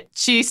 but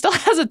she still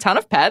has a ton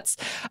of pets.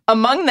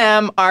 Among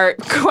them are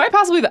quite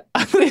possibly the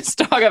ugliest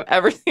dog I've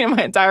ever seen in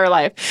my entire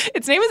life.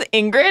 Its name is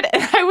Ingrid,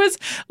 and I was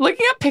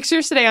looking up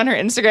pictures today on her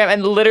Instagram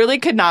and literally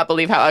could not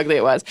believe how ugly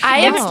it was.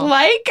 It's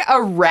like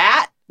a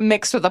rat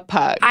mixed with a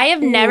pug. I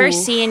have never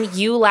seen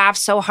you laugh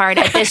so hard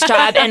at this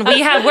job, and we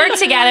have worked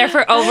together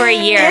for over a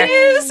year. It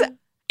is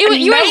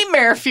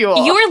nightmare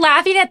fuel. You were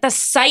laughing at the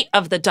sight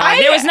of the dog.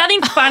 There was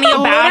nothing funny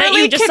about it.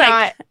 You just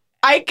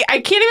I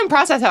can't even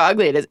process how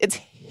ugly it is. It's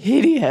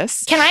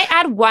hideous. Can I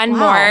add one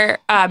more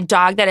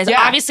dog that has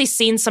obviously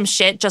seen some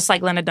shit, just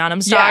like Lena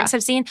Dunham's dogs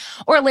have seen?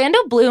 Orlando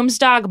Bloom's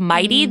dog,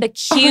 Mighty, the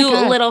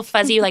cute little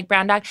fuzzy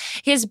brown dog.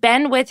 He's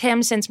been with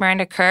him since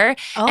Miranda Kerr.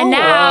 And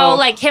now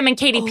him and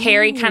Katy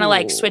Perry kind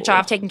of switch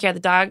off taking care of the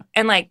dog.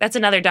 And that's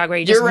another dog where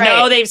you just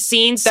know they've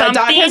seen something.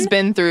 That dog has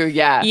been through,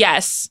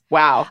 Yes.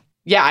 Wow.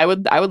 Yeah, I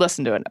would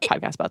listen to a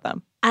podcast about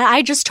them.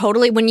 I just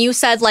totally, when you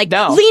said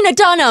Lena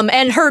Dunham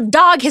and her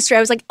dog history, I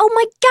was like, oh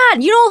my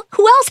God, you know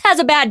who else has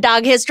a bad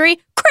dog history?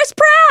 Chris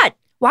Pratt.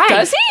 Why?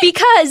 Does he?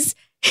 Because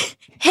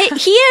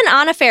he and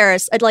Anna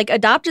Faris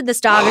adopted this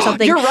dog or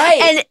something. You're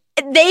right.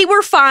 And they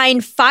were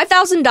fined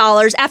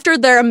 $5,000 after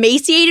their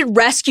emaciated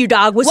rescue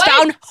dog was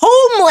found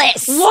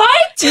homeless.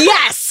 What?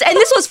 Yes. And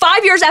this was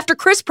 5 years after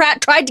Chris Pratt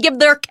tried to give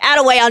their cat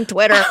away on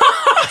Twitter.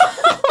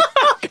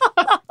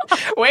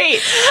 Wait.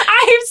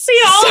 I've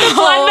seen all the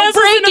blood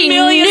vessels in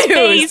Amelia's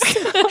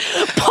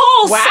face.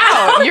 Pulse.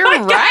 Wow, you're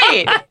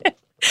right. God.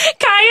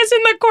 Kaya's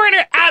in the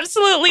corner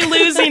absolutely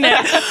losing it.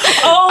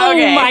 Oh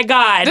my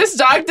God. This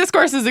dog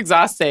discourse is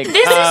exhausting.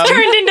 This has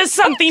turned into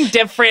something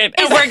different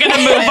and we're going to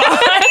move on.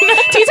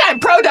 Tea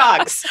time, pro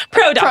dogs.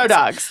 Pro dogs. Pro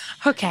dogs.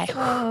 Okay.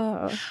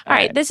 All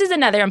right. This is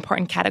another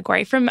important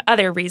category from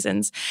other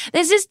reasons.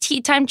 This is Tea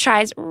Time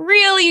Tries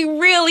really,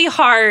 really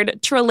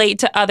hard to relate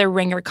to other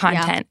Ringer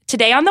content. Yeah.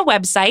 Today on the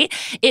website,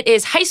 it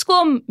is High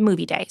School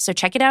Movie Day. So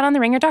check it out on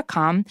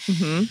theringer.com.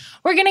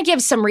 We're going to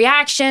give some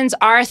reactions,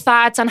 our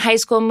thoughts on high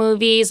school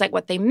movies, like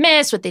what they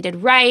missed, what they did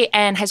right,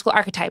 and high school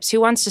archetypes. Who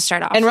wants to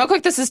start off? And real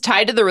quick, this is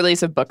tied to the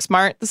release of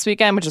Booksmart this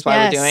weekend, which is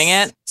why we're doing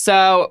it.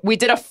 So we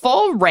did a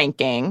full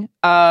ranking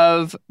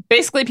of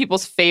basically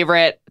people's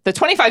favorite, the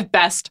 25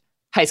 best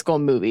high school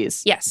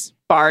movies. Yes.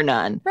 Bar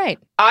none. Right.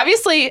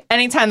 Obviously,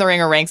 anytime the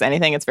Ringer ranks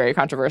anything, it's very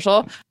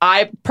controversial.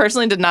 I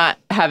personally did not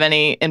have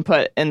any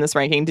input in this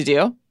ranking. Did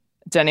you?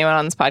 Did anyone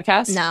on this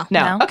podcast?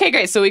 No. Okay,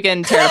 great. So we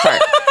can tear it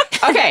apart.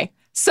 Okay.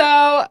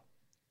 So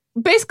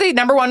basically,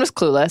 number one was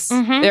Clueless.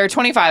 There are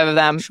 25 of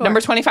them. Sure.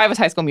 Number 25 was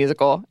High School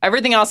Musical.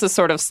 Everything else is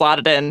sort of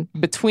slotted in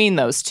between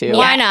those two.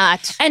 Why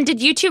not? And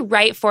did you two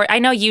write for it? I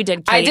know you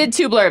did, Kate. I did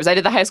two blurbs. I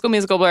did the High School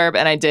Musical blurb,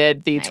 and I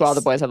did the To All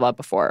the Boys I've Loved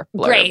Before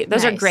blurb. Great.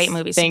 Those are great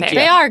movies. Thank you.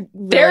 They are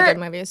really good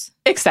movies.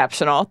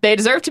 Exceptional. They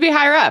deserve to be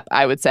higher up,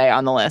 I would say,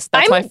 on the list.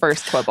 That's my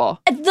first quibble.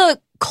 The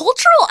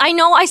cultural, I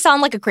know I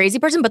sound like a crazy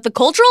person, but the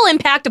cultural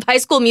impact of High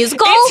School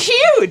Musical. It's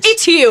huge.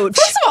 It's huge.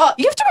 First of all,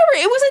 you have to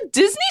remember, it was a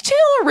Disney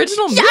Channel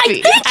original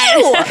movie. Thank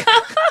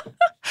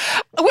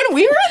you. When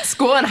we were in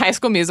school and High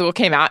School Musical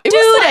came out, it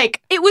was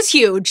like... It was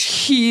huge.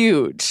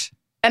 Huge.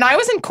 And I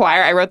was in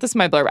choir. I wrote this in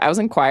my blurb. I was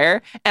in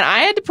choir, and I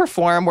had to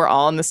perform We're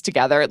All in This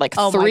Together like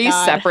 3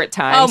 separate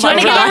times. Oh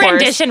my God. A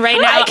rendition right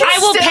now. I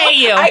will pay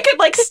you. I could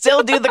like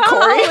still do the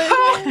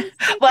choreo.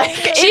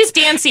 Like she's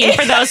dancing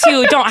for those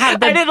who don't have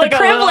the, I did like the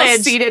privilege.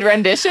 A seated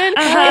rendition.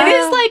 It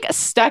is like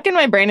stuck in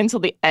my brain until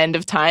the end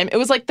of time. It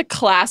was like the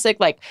classic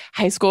like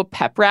high school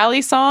pep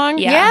rally song.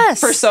 Yes.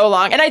 For so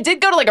long. And I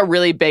did go to like a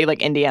really big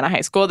like Indiana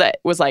high school that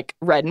was like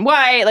red and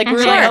white. Like we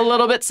were like a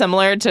little bit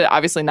similar to,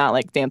 obviously not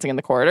like Dancing in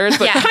the Corridors,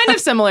 but kind of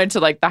similar to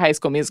like the High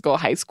School Musical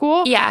high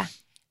school. Yeah.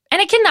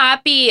 And it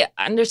cannot be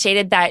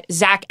understated that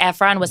Zac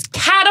Efron was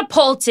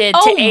catapulted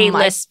to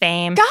A-list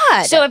fame.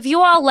 God. So if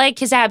you all like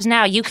his abs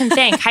now, you can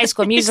thank High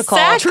School Musical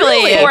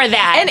Exactly. for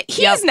that. And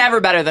he's never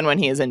better than when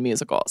he is in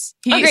musicals.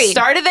 He Agreed.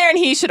 started there and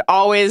he should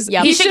always,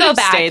 he should have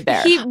stayed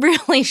there. He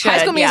really should. High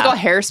School Musical,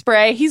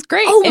 Hairspray, he's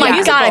great. Oh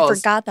my God, I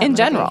forgot that in movie.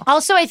 general.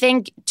 Also, I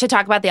think to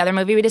talk about the other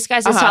movie we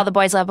discussed, This Is All the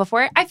Boys Love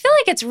Before, I feel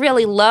like it's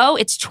really low.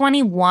 It's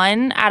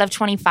 21 out of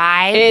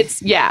 25.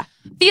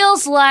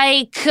 Feels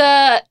like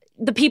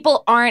the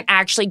people aren't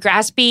actually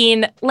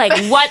grasping like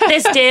what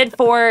this did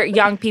for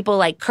young people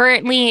like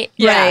currently.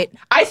 Right.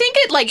 I think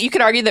it like you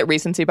could argue that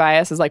recency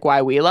bias is like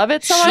why we love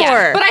it so much.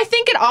 Sure. But I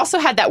think it also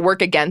had that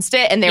work against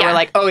it and they were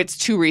like, oh, it's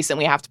too recent.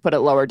 We have to put it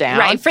lower down.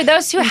 Right. For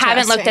those who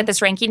haven't looked at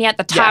this ranking yet,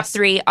 the top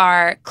 3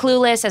 are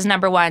Clueless as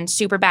number 1,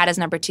 Superbad as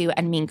number 2,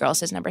 and Mean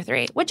Girls as number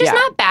 3, which is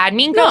not bad.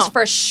 Mean Girls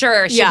for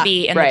sure should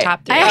be in the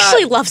top 3. I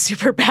actually love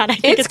Superbad. I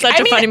think it's such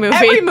a funny movie.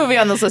 Every movie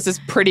on this list is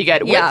pretty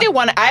good. With the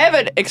one, I have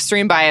an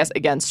extreme bias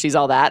against She's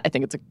All That. I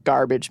think it's a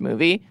garbage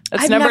movie.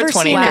 That's number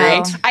 23.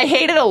 I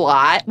hate it a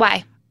lot.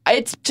 Why?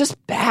 It's just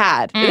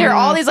bad. There are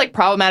all these like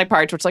problematic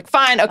parts, which like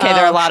fine, okay,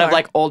 there are a lot of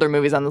like older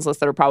movies on this list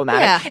that are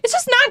problematic. Yeah. It's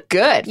just not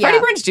good. Freddie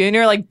Prinze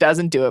Jr. like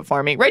doesn't do it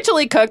for me. Rachel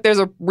Lee Cook, there's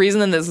a reason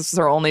that this is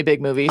her only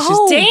big movie. She's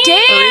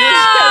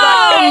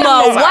Damn!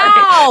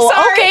 Wow.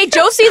 Sorry. Okay,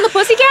 Josie and the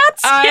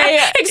Pussycats?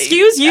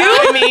 Excuse you?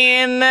 I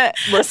mean,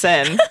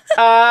 listen.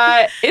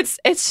 It's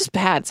just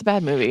bad. It's a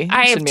bad movie.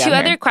 I have 2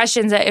 other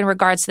questions in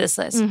regards to this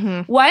list.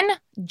 One,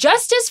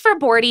 justice for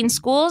boarding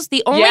schools.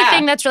 The only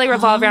thing that's really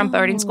revolved around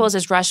boarding schools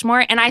is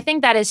Rushmore. And I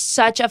think that is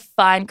such a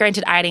fun,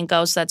 granted I didn't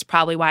go, so that's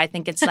probably why I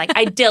think it's like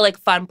idyllic,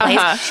 fun place.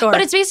 Sure.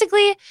 But it's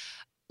basically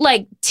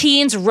like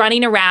teens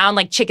running around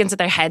like chickens with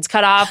their heads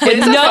cut off with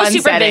no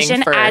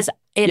supervision as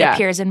it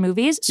appears in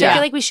movies. So I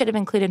feel like we should have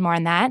included more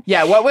in that.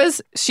 Yeah, what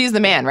was She's the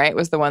Man, right?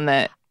 Was the one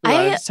that we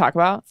wanted to talk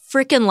about?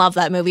 Freaking love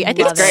that movie. I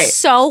think it's great.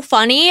 so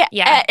funny.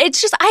 Yeah.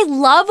 It's just, I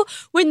love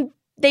when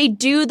they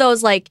do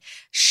those like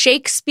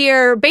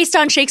Shakespeare, based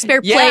on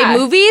Shakespeare play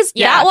movies.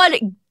 Yeah. That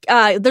one,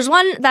 there's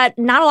one that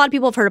not a lot of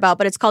people have heard about,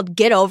 but it's called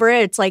Get Over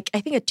It. It's like,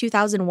 I think a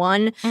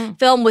 2001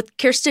 film with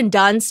Kirsten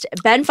Dunst,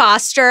 Ben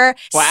Foster,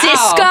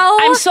 Cisco.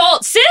 I'm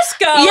sold.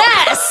 Cisco!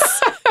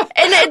 Yes!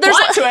 And there's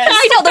Plot twist.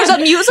 I know, there's a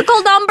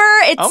musical number.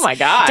 It's, oh my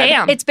God.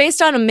 Damn. It's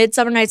based on A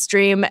Midsummer Night's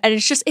Dream, and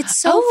it's just, it's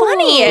so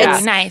funny.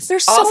 It's nice.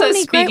 There's so also,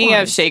 many great speaking of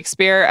ones.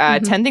 Shakespeare,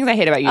 10 Things I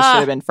Hate About You should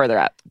have been further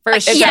up. For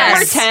sure. If that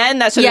were 10,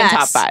 that should have been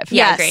top 5.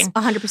 Yes, agree.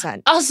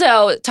 100%.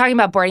 Also, talking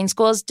about boarding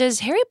schools, does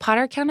Harry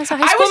Potter count as a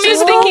high I school was just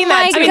musical? thinking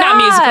that. my I mean, not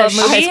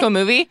musical, gosh. high school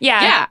movie.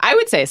 Yeah. I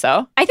would say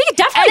so. I think it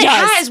And definitely it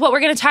does. has what we're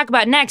going to talk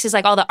about next is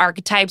like all the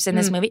archetypes in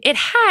this movie. It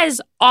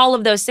has all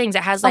of those things.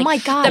 It has like my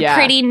God. the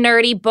pretty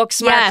nerdy book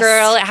smart Yes.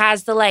 girl. It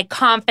has the like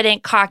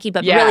confident, cocky,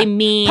 but Yeah. really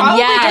mean. Probably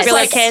Yes. just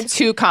really like kids.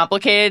 too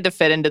complicated to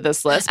fit into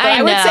this list. But I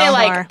I would know. say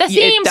like The it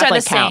themes are the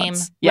definitely counts.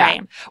 same. Yeah.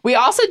 Right. We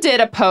also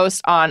did a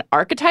post on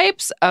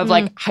archetypes of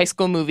like high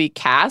school movie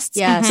casts.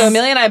 Yes. So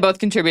Amelia and I both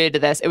contributed to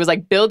this. It was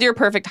like build your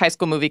perfect high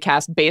school movie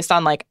cast based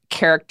on like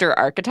character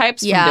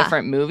archetypes from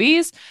different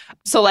movies.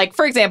 So like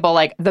for example,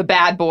 like the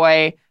bad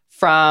boy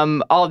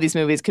from all of these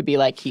movies could be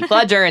like Heath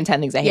Ledger in 10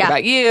 Things I Hate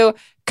About You,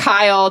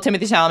 Kyle,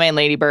 Timothée Chalamet and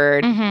Lady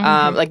Bird,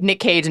 like Nick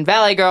Cage and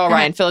Valley Girl,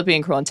 Ryan Phillippe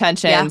in Cruel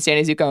Intentions,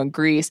 Danny Zuko in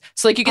Grease.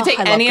 So like you could take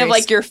I love any of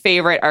Grease. like your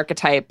favorite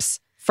archetypes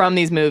from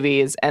these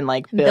movies and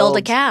like Build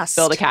a cast.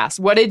 Build a cast.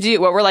 What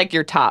were like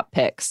your top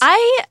picks?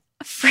 I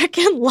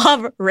freaking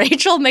love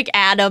Rachel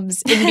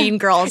McAdams in Mean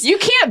Girls. You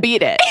can't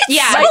beat it.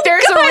 Yeah. Like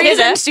there's good. a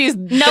reason she's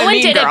No one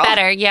did it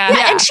better.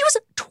 Yeah. And she was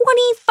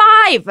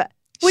 25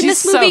 when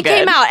She's this movie so good.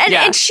 came out. And,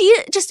 Yeah. and she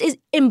just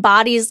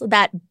embodies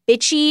that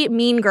bitchy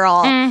mean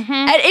girl.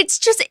 And it's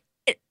just,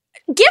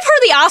 give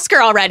her the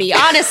Oscar already,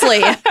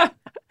 honestly.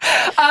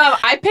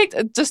 I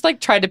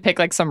tried to pick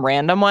like some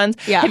random ones.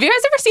 Yeah. Have you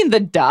guys ever seen The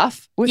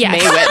Duff with Yes.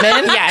 Mae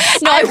Whitman?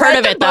 Yes. No, I've I heard read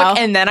of the it, book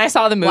though. and then I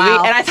saw the movie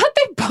Wow. and I thought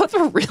they both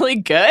were really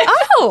good.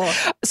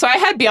 Oh. So I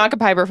had Bianca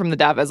Piper from The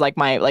Dove as like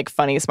my like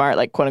funny, smart,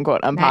 like quote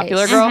unquote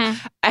unpopular girl.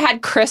 Mm-hmm. I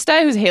had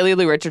Krista, who's Haley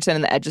Lou Richardson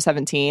in The Edge of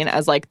 17,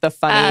 as like the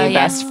funny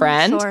best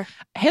friend. Sure.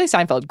 Haley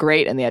Steinfeld,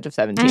 great in The Edge of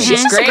 17. Mm-hmm.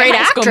 She's great a great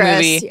high school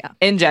actress movie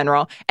in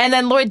general. And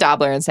then Lloyd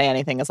Dobler in Say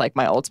Anything is like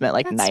my ultimate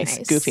like nice,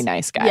 goofy,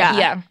 nice guy.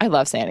 Yeah. I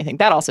love Say Anything.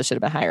 That also should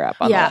have been higher up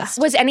on the list.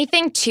 Was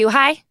anything too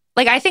high?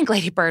 Like, I think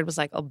Lady Bird was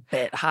like a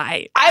bit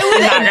high.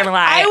 I'm not gonna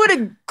lie. I would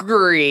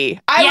agree.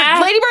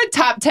 Lady Bird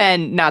top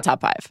 10, not top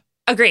 5.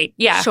 Agreed.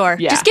 Yeah. Sure.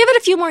 Yeah. Just give it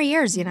a few more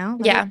years, you know?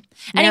 Yeah.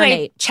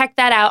 Anyway, check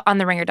that out on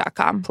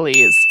theringer.com.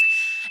 Please.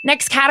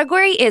 Next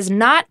category is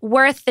not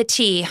worth the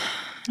tea.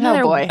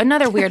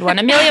 Another weird one.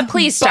 Amelia,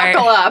 please start.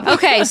 Buckle up.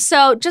 Okay,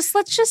 so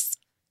let's just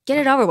get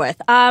it over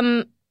with.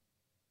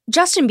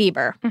 Justin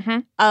Bieber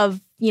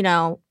of,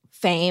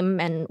 fame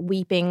and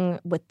weeping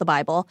with the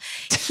Bible.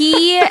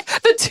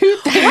 The two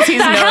things he's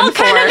known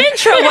for. What kind of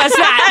intro was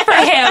that for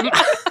him?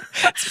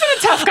 It's been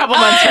a tough couple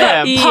months for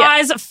him.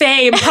 Pause,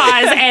 fame,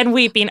 pause, and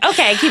weeping.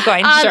 Okay, keep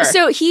going. Sure.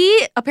 So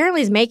he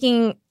apparently is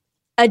making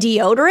a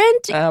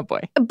deodorant. Oh, boy.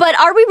 But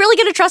are we really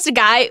going to trust a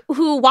guy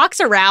who walks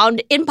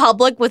around in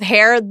public with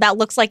hair that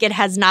looks like it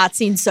has not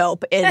seen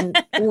soap in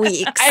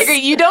weeks? I agree.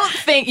 You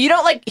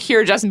don't like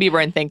hear Justin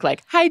Bieber and think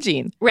like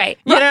hygiene. Right.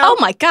 You know? Oh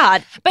my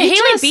God. But Hailey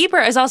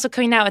Bieber is also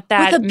coming out with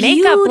that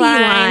makeup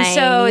line.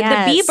 So the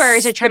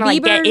Biebers are trying to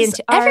get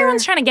into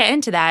everyone's trying to get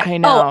into that. I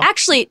know. Oh,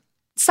 actually,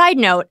 side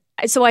note.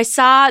 So I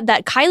saw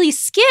that Kylie's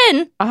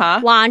Skin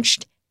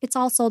launched. It's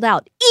all sold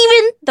out.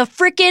 Even the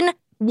freaking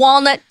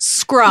walnut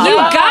scrub. You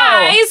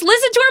guys,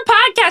 listen to her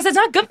podcast. It's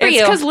not good for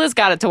you. It's because Liz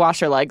got it to wash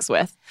her legs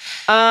with.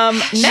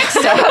 Next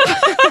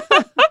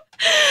up.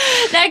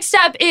 Next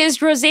up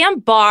is Roseanne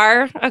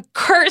Barr, a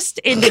cursed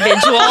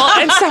individual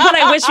and someone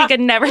I wish we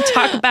could never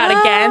talk about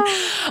again,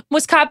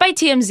 was caught by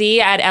TMZ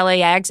at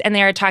LAX, and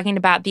they were talking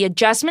about the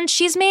adjustments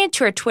she's made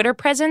to her Twitter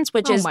presence,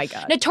 which has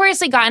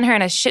notoriously gotten her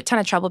in a shit ton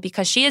of trouble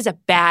because she is a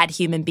bad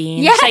human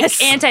being. Yes. Oh She's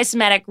like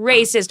anti-Semitic,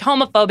 racist,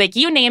 homophobic,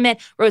 you name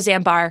it,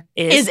 Roseanne Barr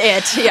is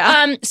it.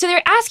 Yeah. So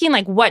they're asking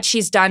like what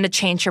she's done to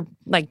change her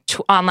like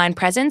online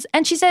presence,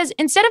 and she says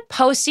instead of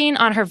posting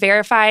on her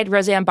verified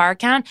Roseanne Barr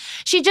account,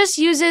 she just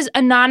uses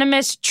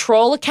anonymous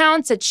troll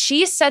accounts that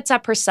she sets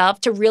up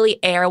herself to really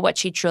air what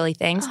she truly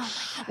thinks,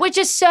 which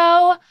is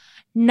so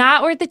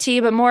not worth the tea,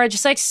 but more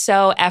just like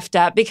so effed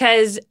up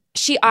because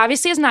she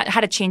obviously has not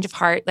had a change of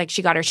heart. Like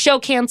she got her show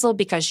canceled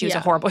because she was a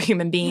horrible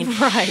human being.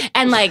 Right.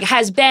 And like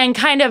has been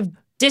kind of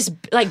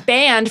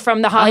banned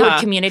from the Hollywood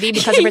community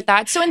because of her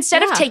thoughts. So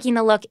instead of taking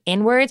a look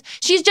inwards,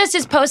 she's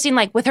just posting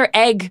like with her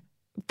egg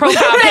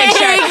profile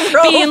picture,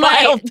 being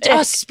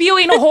like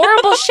spewing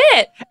horrible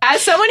shit.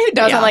 As someone who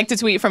doesn't like to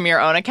tweet from your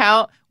own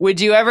account, would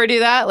you ever do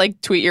that?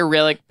 Like tweet your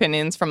real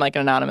opinions from like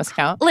an anonymous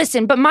account?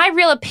 Listen, but my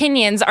real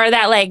opinions are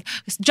that like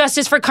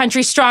justice for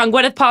country strong.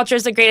 Gwyneth Paltrow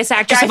is the greatest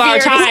actress of our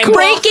time.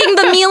 Breaking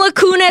the Mila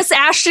Kunis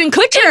Ashton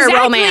Kutcher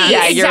romance.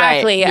 Yeah, you're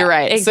right. Yeah, you're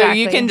right. Exactly. So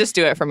you can just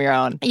do it from your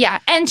own. Yeah,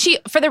 and she,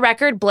 for the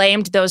record,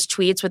 blamed those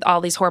tweets with all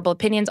these horrible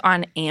opinions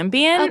on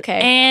Ambien. Okay,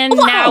 and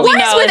now we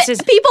know this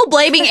is people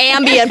blaming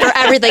Ambien for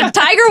everything.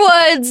 Tiger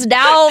Woods,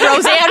 now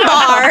Roseanne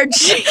Barr.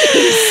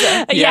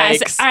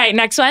 Yes. All right,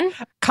 next one.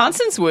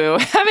 Constance Wu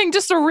having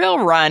just a real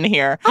run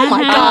here. Oh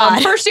my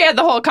God. First, she had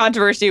the whole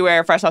controversy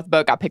where Fresh Off the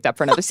Boat got picked up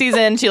for another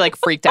season. She like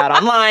freaked out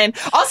online.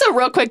 Also,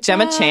 real quick,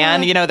 Gemma Chan,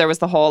 there was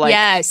the whole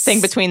like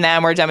thing between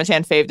them where Gemma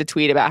Chan faved a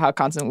tweet about how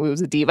Constance Wu was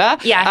a diva.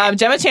 Yeah.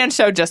 Gemma Chan's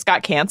show just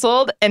got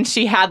canceled and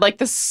she had like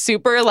this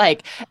super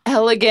like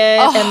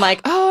elegant and like,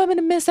 I'm going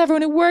to miss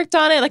everyone who worked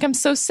on it. Like, I'm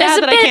so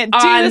sad that I can't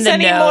do this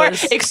anymore.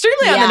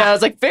 Extremely on the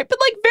nose, like, but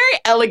like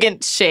very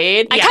elegant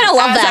shade. I kind of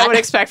love that. I would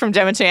expect from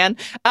Gemma Chan.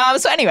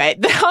 So anyway,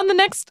 on the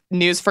next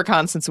news for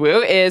Constance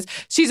Wu is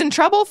she's in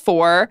trouble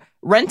for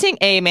renting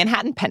a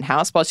Manhattan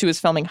penthouse while she was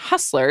filming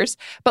Hustlers,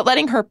 but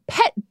letting her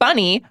pet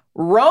bunny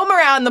roam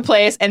around the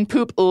place and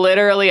poop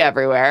literally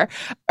everywhere.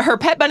 Her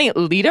pet bunny,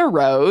 Lita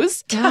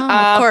Rose,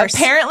 of course,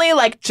 apparently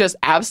like just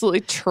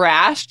absolutely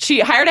trashed. She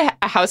hired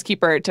a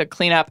housekeeper to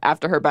clean up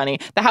after her bunny.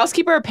 The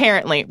housekeeper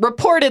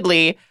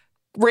reportedly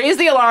raised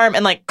the alarm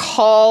and like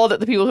called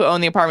the people who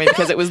own the apartment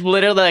because it was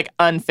literally like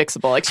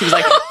unfixable. Like she was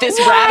like, this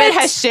rabbit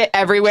has shit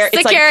everywhere.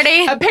 Security.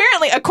 It's like,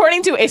 apparently,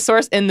 according to a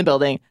source in the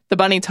building, the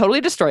bunny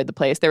totally destroyed the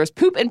place. There was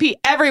poop and pee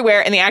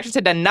everywhere and the actress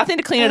had done nothing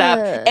to clean it up.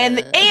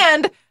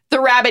 And the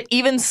rabbit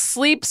even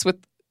sleeps with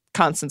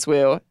Constance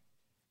Wu.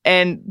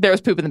 And there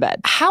was poop in the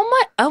bed. How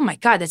much? Oh my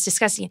God, that's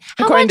disgusting.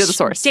 How According much to the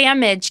source,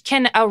 damage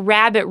can a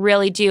rabbit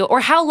really do? Or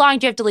how long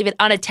do you have to leave it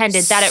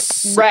unattended?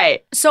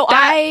 Right. So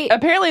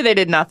apparently they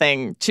did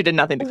nothing. She did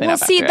nothing to clean up.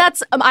 Well, see,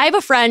 after it. I have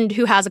a friend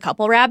who has a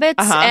couple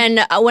rabbits,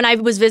 and when I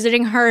was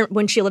visiting her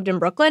when she lived in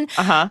Brooklyn,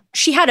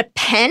 she had a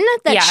pen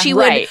that she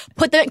would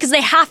put them because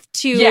they have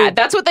to. Yeah,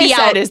 that's what they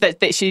said is that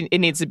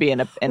it needs to be in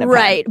a pen.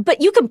 Right, but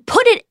you can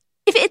put it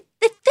if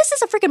this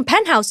is a freaking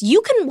penthouse,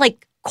 you can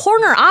like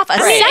corner off a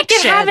section. It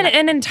could have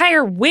an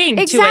entire wing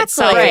to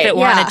itself if it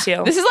wanted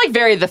to. This is like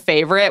very The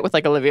Favorite with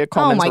like Olivia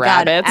Colman's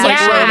rabbits God. like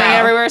roaming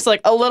everywhere. It's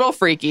like a little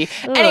freaky.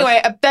 Ugh.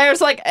 Anyway,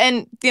 there's like,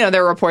 and you know,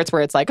 there are reports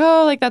where it's like,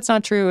 oh, like that's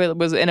not true. It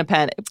was in a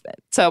pen.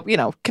 So, you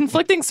know,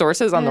 conflicting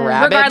sources on the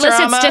rabbit regardless,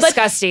 drama. it's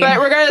disgusting. But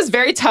regardless,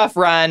 very tough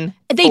run.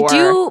 They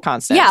do,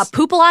 Constance.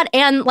 poop a lot.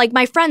 And like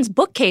my friend's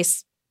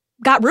bookcase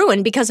got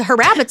ruined because her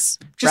rabbits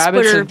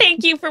just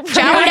Thank you for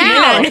chow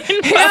down.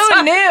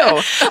 Who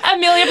knew?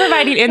 Amelia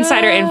providing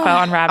insider info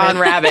on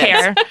rabbit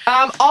care.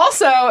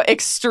 Also,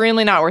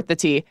 extremely not worth the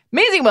tea.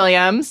 Maisie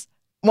Williams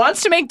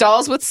wants to make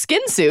dolls with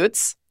skin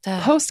suits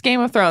post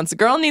Game of Thrones. The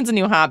girl needs a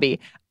new hobby.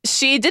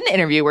 She did an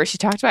interview where she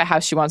talked about how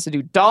she wants to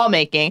do doll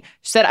making.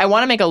 She said, I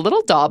want to make a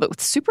little doll, but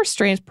with super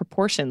strange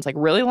proportions, like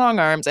really long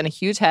arms and a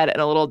huge head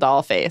and a little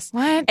doll face.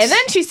 What? And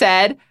then she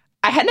said,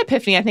 I had an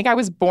epiphany. I think I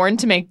was born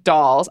to make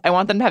dolls. I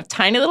want them to have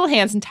tiny little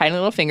hands and tiny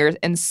little fingers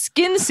and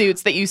skin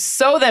suits that you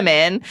sew them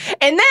in.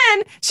 And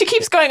then she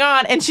keeps going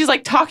on and she's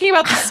like talking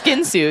about the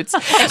skin suits.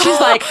 And she's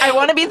like, I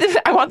want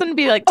them to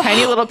be like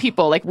tiny little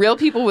people, like real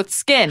people with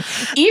skin.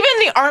 Even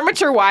the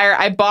armature wire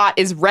I bought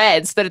is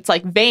red so that it's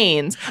like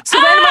veins. So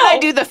then when I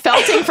do the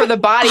felting for the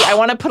body, I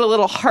want to put a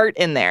little heart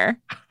in there.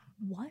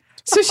 What?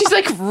 So she's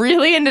like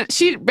really into,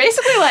 she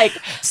basically like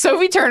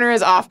Sophie Turner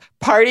is off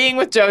partying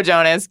with Joe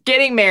Jonas,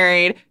 getting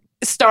married,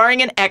 starring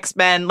in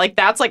X-Men. Like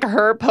that's like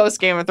her post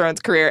Game of Thrones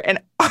career.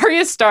 And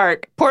Arya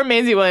Stark, poor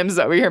Maisie Williams is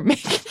over here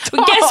making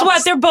dolls. Guess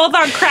what? They're both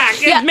on crack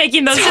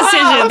making those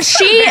decisions.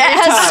 She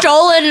has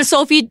stolen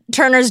Sophie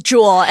Turner's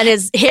jewel and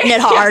is hitting it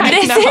hard.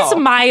 This is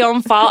my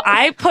own fault.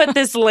 I put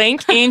this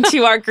link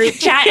into our group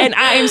chat and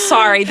I am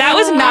sorry. That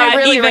was not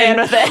really even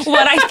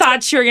what I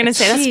thought you were going to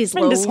say. That's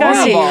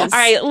disgusting. All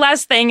right,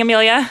 last thing,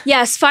 Amelia.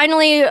 Yes,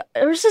 finally,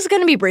 this is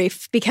going to be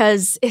brief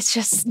because it's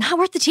just not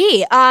worth the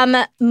tea.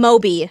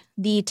 Moby,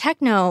 the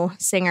techno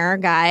singer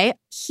guy,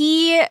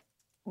 he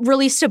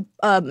released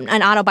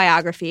an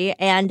autobiography,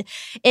 and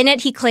in it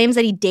he claims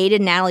that he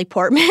dated Natalie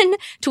Portman,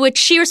 to which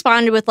she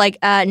responded with like,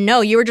 no,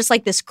 you were just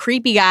like this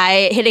creepy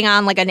guy hitting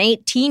on like an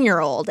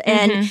 18-year-old.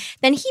 And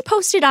then he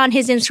posted on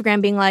his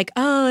Instagram being like,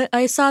 oh,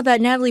 I saw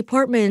that Natalie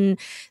Portman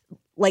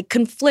like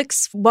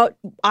conflicts what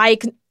I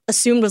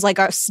assumed was like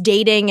us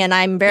dating, and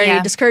I'm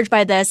very discouraged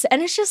by this.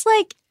 And it's just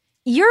like,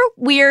 you're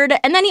weird.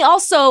 And then he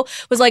also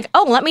was like,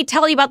 oh, let me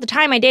tell you about the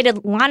time I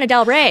dated Lana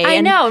Del Rey. I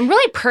know, and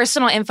really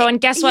personal info. And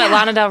guess what?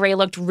 Lana Del Rey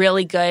looked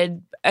really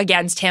good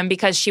against him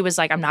because she was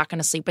like, I'm not going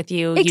to sleep with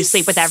you. You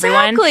sleep with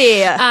everyone.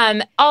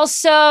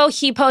 Also,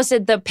 he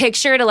posted the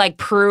picture to like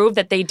prove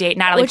that they date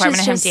Natalie Portman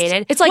and him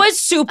dated. It's like, was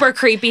super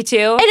creepy too.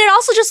 And it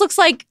also just looks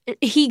like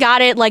he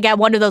got it like at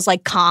one of those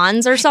like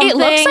cons or something. It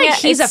looks like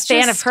he's a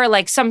fan of her,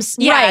 like some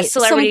celebrity,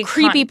 some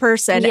creepy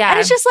person. Yeah. And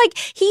it's just like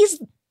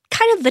he's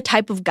kind of the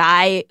type of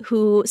guy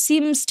who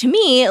seems to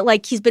me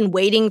like he's been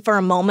waiting for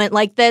a moment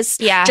like this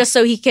just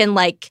so he can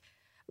like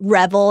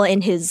revel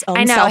in his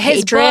own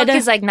self-hatred. His book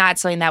is like not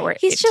something that we're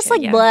He's just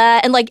like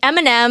blah. And like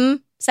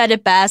Eminem said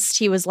it best.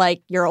 He was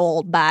like, you're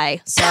old,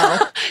 bye.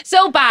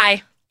 So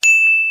bye.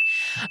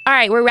 All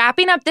right, we're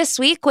wrapping up this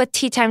week with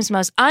Tea Time's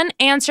most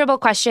unanswerable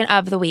question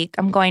of the week.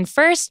 I'm going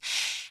first.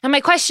 And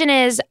my question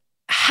is,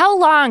 how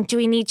long do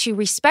we need to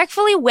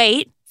respectfully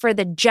wait for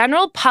the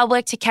general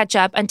public to catch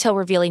up until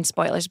revealing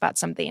spoilers about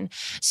something?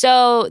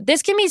 So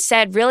this can be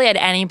said really at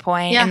any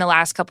point in the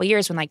last couple of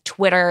years when like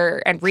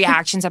Twitter and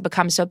reactions have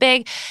become so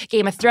big.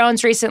 Game of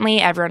Thrones recently,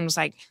 everyone was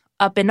like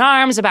up in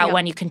arms about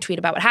when you can tweet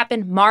about what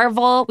happened.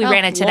 Marvel, we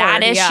ran into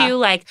that issue.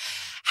 Like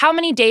how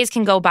many days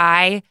can go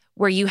by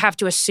where you have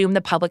to assume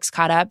the public's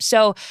caught up?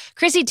 So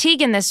Chrissy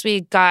Teigen this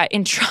week got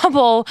in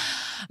trouble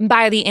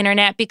by the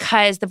internet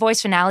because The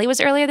Voice finale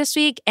was earlier this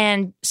week.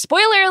 And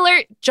spoiler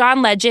alert,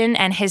 John Legend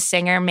and his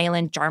singer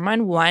Malin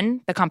Jarman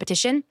won the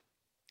competition.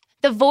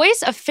 The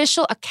Voice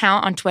official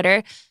account on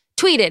Twitter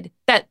tweeted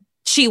that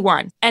she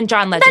won and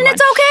John Legend won. Then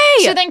it's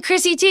okay. So then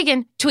Chrissy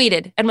Teigen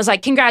tweeted and was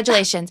like,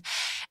 congratulations.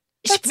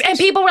 And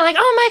people were like,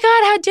 oh my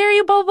God, how dare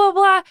you, blah, blah,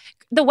 blah.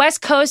 The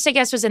West Coast, I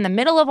guess, was in the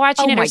middle of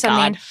watching it or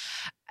something. God.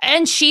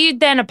 And she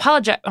then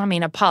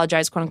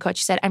apologized, quote unquote.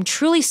 She said, I'm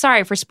truly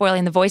sorry for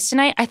spoiling The Voice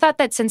tonight. I thought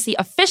that since the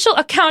official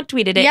account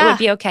tweeted it, it would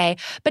be okay.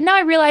 But now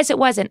I realize it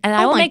wasn't. And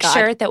I will make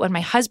sure that when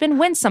my husband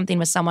wins something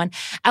with someone,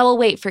 I will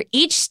wait for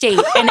each state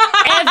and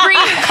every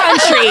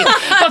country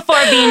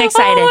before being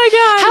excited. Oh my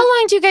God. How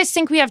long do you guys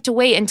think we have to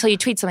wait until you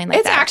tweet something like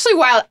that? It's actually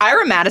wild.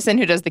 Ira Madison,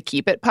 who does the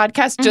Keep It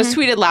podcast, just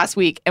tweeted last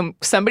week, and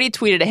somebody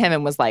tweeted at him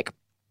and was like,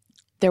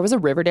 there was a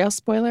Riverdale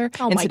spoiler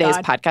in today's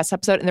podcast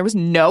episode, and there was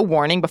no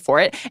warning before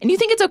it. And you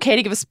think it's okay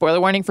to give a spoiler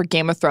warning for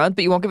Game of Thrones,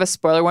 but you won't give a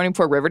spoiler warning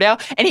for Riverdale?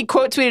 And he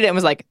quote tweeted it and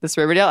was like, this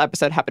Riverdale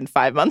episode happened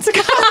 5 months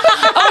ago.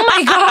 Oh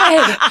my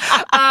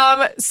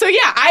God. So yeah,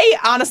 I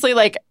honestly,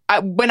 like,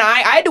 when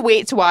I had to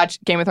wait to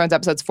watch Game of Thrones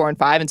episodes 4 and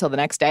 5 until the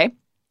next day.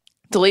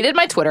 deleted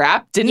my Twitter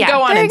app, didn't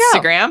go on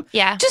Instagram.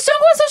 Yeah. Just don't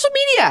go on social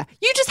media.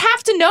 You just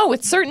have to know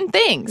with certain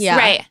things. Yeah.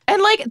 Right.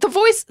 And like The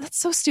Voice, that's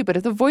so stupid.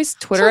 If The Voice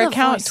Twitter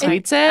account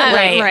tweets it,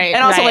 right.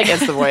 And also like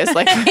it's The Voice,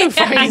 like who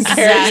fucking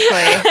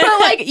cares?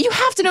 But like you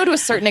have to know to a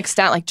certain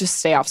extent, like just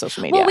stay off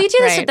social media. Well, we do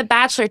this with The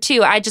Bachelor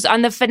too. I just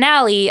on the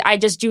finale, I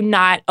just do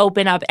not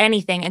open up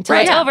anything until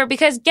it's over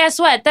because guess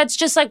what? That's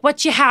just like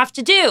what you have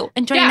to do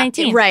in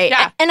 2019. Yeah, right.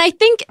 Yeah. And I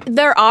think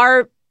there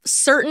are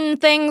certain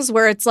things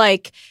where it's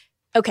like,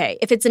 okay,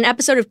 if it's an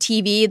episode of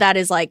TV that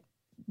is like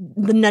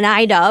the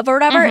night of or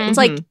whatever, it's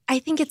like, I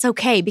think it's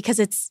okay because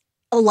it's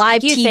a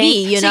live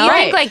TV, you know? So you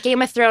think like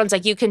Game of Thrones,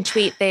 like you can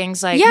tweet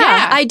things like...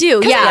 Yeah, I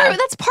do, yeah.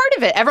 That's part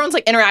of it. Everyone's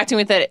like interacting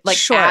with it like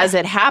as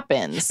it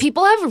happens.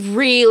 People have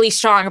really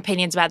strong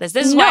opinions about this.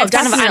 This is why it's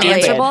kind of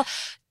unanswerable.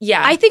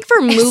 Yeah. I think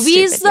for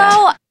movies,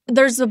 though,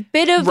 there's a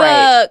bit of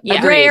a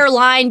grayer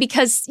line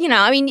because, you know,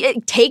 I mean,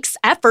 it takes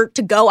effort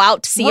to go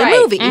out to see a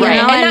movie. You know?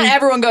 And not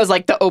everyone goes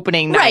like the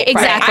opening night. Right,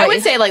 exactly. I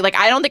would say like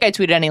I don't think I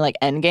tweeted any like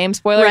Endgame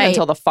spoilers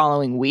until the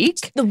following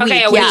week. A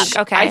week.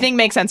 Okay. I think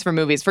makes sense for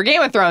movies. For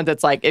Game of Thrones,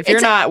 it's like if you're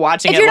not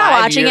watching it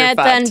live, fucked.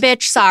 then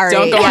bitch, sorry.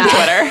 Don't go on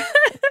Twitter.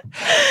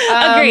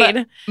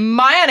 Agreed.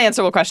 My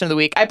unanswerable question of the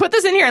week. I put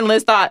this in here and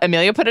Liz thought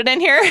Amelia put it in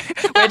here,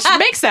 which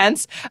makes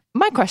sense.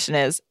 My question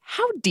is,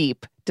 how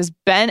deep does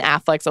Ben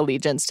Affleck's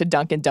allegiance to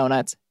Dunkin'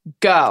 Donuts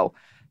go?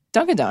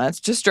 Dunkin'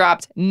 Donuts just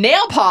dropped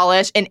nail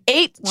polish in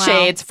 8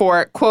 shades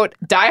for, quote,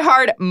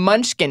 diehard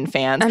Munchkin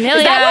fans. Amelia.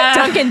 Is that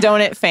what Dunkin'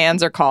 Donut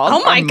fans are called?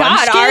 Oh my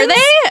God, are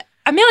they?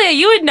 Amelia,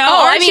 you would know.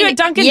 Aren't you at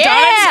Dunkin'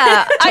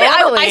 Donuts?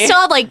 I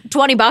still have like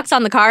 $20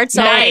 on the card,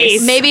 so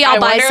maybe I'll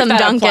buy some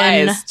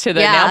Dunkin' to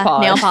the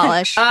nail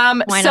polish.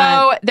 Why so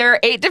not? there are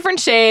 8 different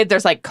shades.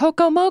 There's like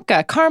cocoa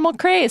mocha, caramel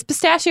craze,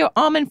 pistachio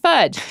almond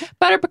fudge,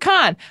 butter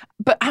pecan.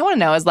 But I want to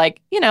know is like,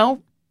 you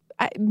know,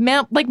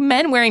 like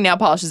men wearing nail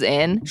polish is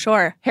in.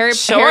 Sure. Harry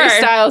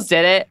Styles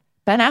did it.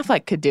 Ben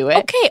Affleck could do it.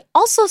 Okay.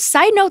 Also,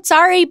 side note,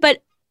 sorry,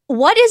 but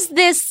what is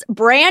this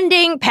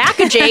branding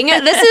packaging?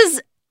 This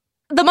is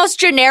the most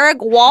generic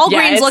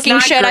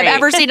Walgreens-looking shit I've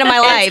ever seen in my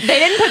life. They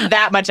didn't put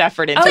that much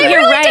effort into it. They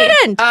really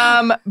didn't.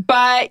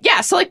 But yeah,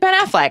 so like Ben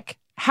Affleck,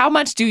 how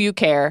much do you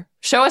care?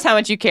 Show us how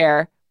much you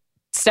care.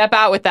 Step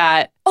out with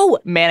that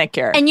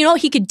manicure. And you know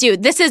what he could do?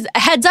 This is a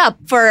heads up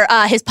for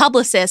his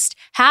publicist.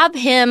 Have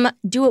him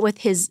do it with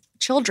his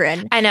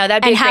children. I know,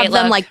 that'd be and a great have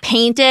them look. like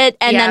paint it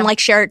and then like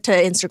share it to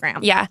Instagram.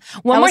 Yeah.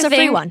 One more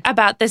thing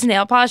about this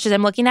nail polish is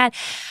I'm looking at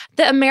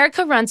the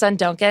America Runs on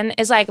Dunkin'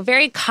 is like a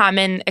very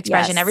common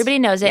expression. Yes. Everybody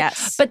knows it.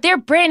 Yes. But their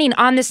branding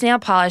on this nail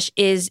polish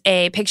is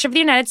a picture of the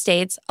United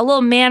States, a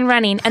little man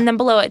running, and then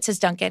below it says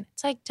Dunkin'.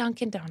 It's like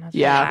Dunkin' Donuts.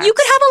 Yeah. You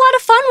could have a lot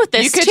of fun with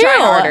this, You could too. try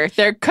harder.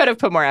 There could have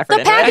put more effort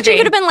into it. The packaging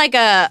could have been like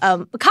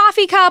a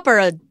coffee cup or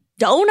a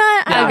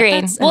donut.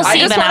 Agreed. We'll see. I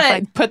just Ben want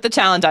Affleck. to put the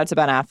challenge out to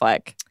Ben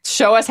Affleck.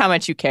 Show us how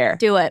much you care.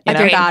 Do it with know?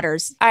 your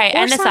daughters. All right, Or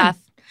end us son. off.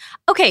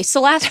 Okay, so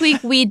last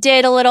week we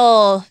did a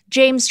little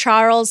James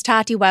Charles,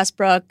 Tati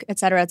Westbrook, et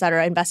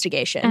cetera,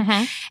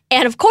 investigation.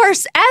 And of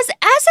course, as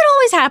it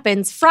always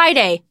happens,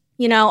 Friday,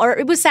 you know, or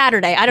it was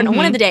Saturday, I don't know,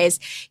 one of the days,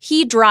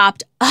 he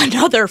dropped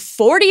another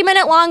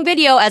 40-minute long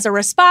video as a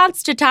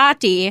response to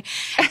Tati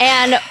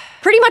and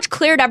pretty much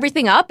cleared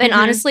everything up. And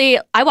honestly,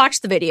 I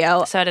watched the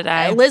video. So did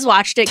I. Liz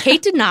watched it.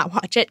 Kate did not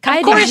watch it.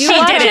 Kaya, Of course did you she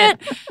watch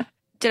didn't. it?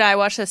 Did I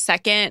watch the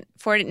second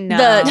 40? No,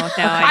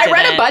 I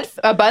read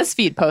a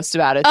BuzzFeed post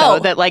about it though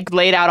that like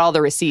laid out all the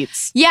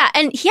receipts. Yeah,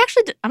 and he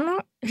actually did,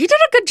 he did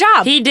a good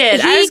job. He did.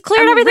 He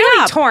cleared everything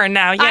really up. torn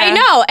now. Yeah. I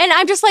know. And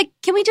I'm just like,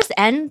 can we just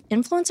end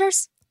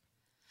influencers?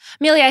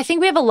 Amelia, I think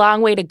we have a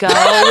long way to go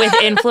with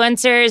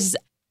influencers,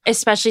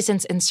 especially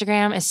since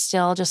Instagram is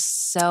still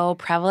just so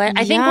prevalent.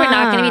 I think we're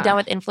not going to be done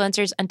with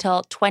influencers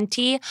until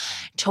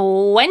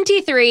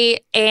 2023,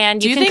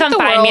 and you can come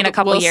find me in a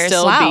couple years.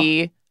 Still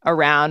be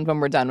around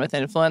when we're done with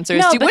influencers?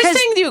 No, Which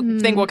thing do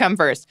you think will come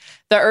first?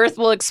 The Earth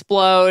will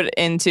explode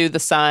into the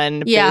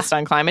sun based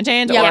on climate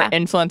change, or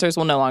influencers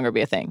will no longer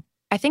be a thing?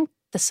 I think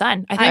the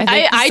sun.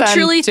 I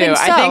truly think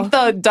so. I think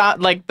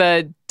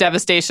the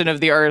devastation of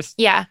the Earth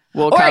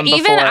will or come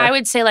even before. I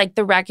would say like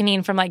the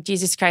reckoning from like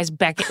Jesus Christ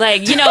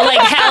like you know like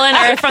hell and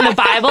earth from the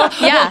Bible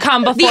will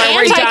come before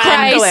we're done.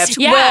 Antichrist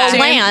will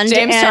land.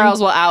 James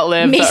Charles will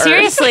outlive the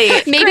seriously.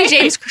 Maybe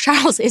James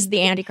Charles is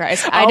the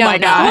Antichrist. I Oh don't my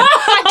know. God.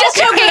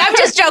 I'm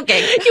just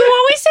joking. You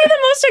always say the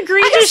most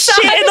egregious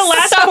shit in the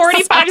last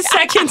 45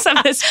 seconds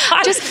of this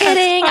podcast. Just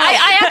kidding.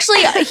 I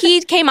actually,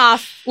 he came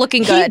off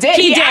looking good.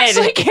 He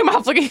actually came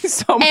off looking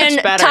so much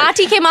and better.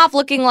 Tati came off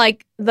looking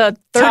like the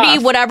 30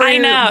 whatever I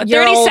know,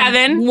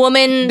 37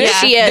 woman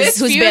she is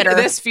who's bitter.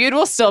 This feud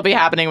will still be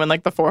happening when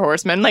like the 4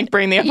 horsemen like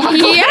bring the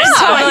apocalypse. Yeah,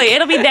 totally.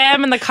 It'll be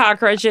them and the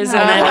cockroaches,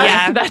 and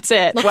then that's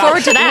it. Look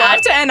forward to that. We'll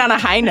have to end on a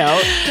high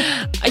note.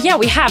 Yeah,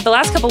 we have. The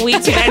last couple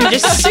weeks have been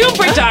just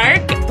super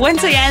dark.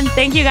 Once again,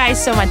 thank you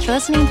guys so much for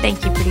listening.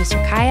 Thank you, producer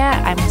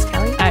Kaya. I'm Miss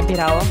Kelly. I'm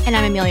Pitbull. And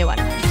I'm Amelia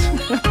Waterman.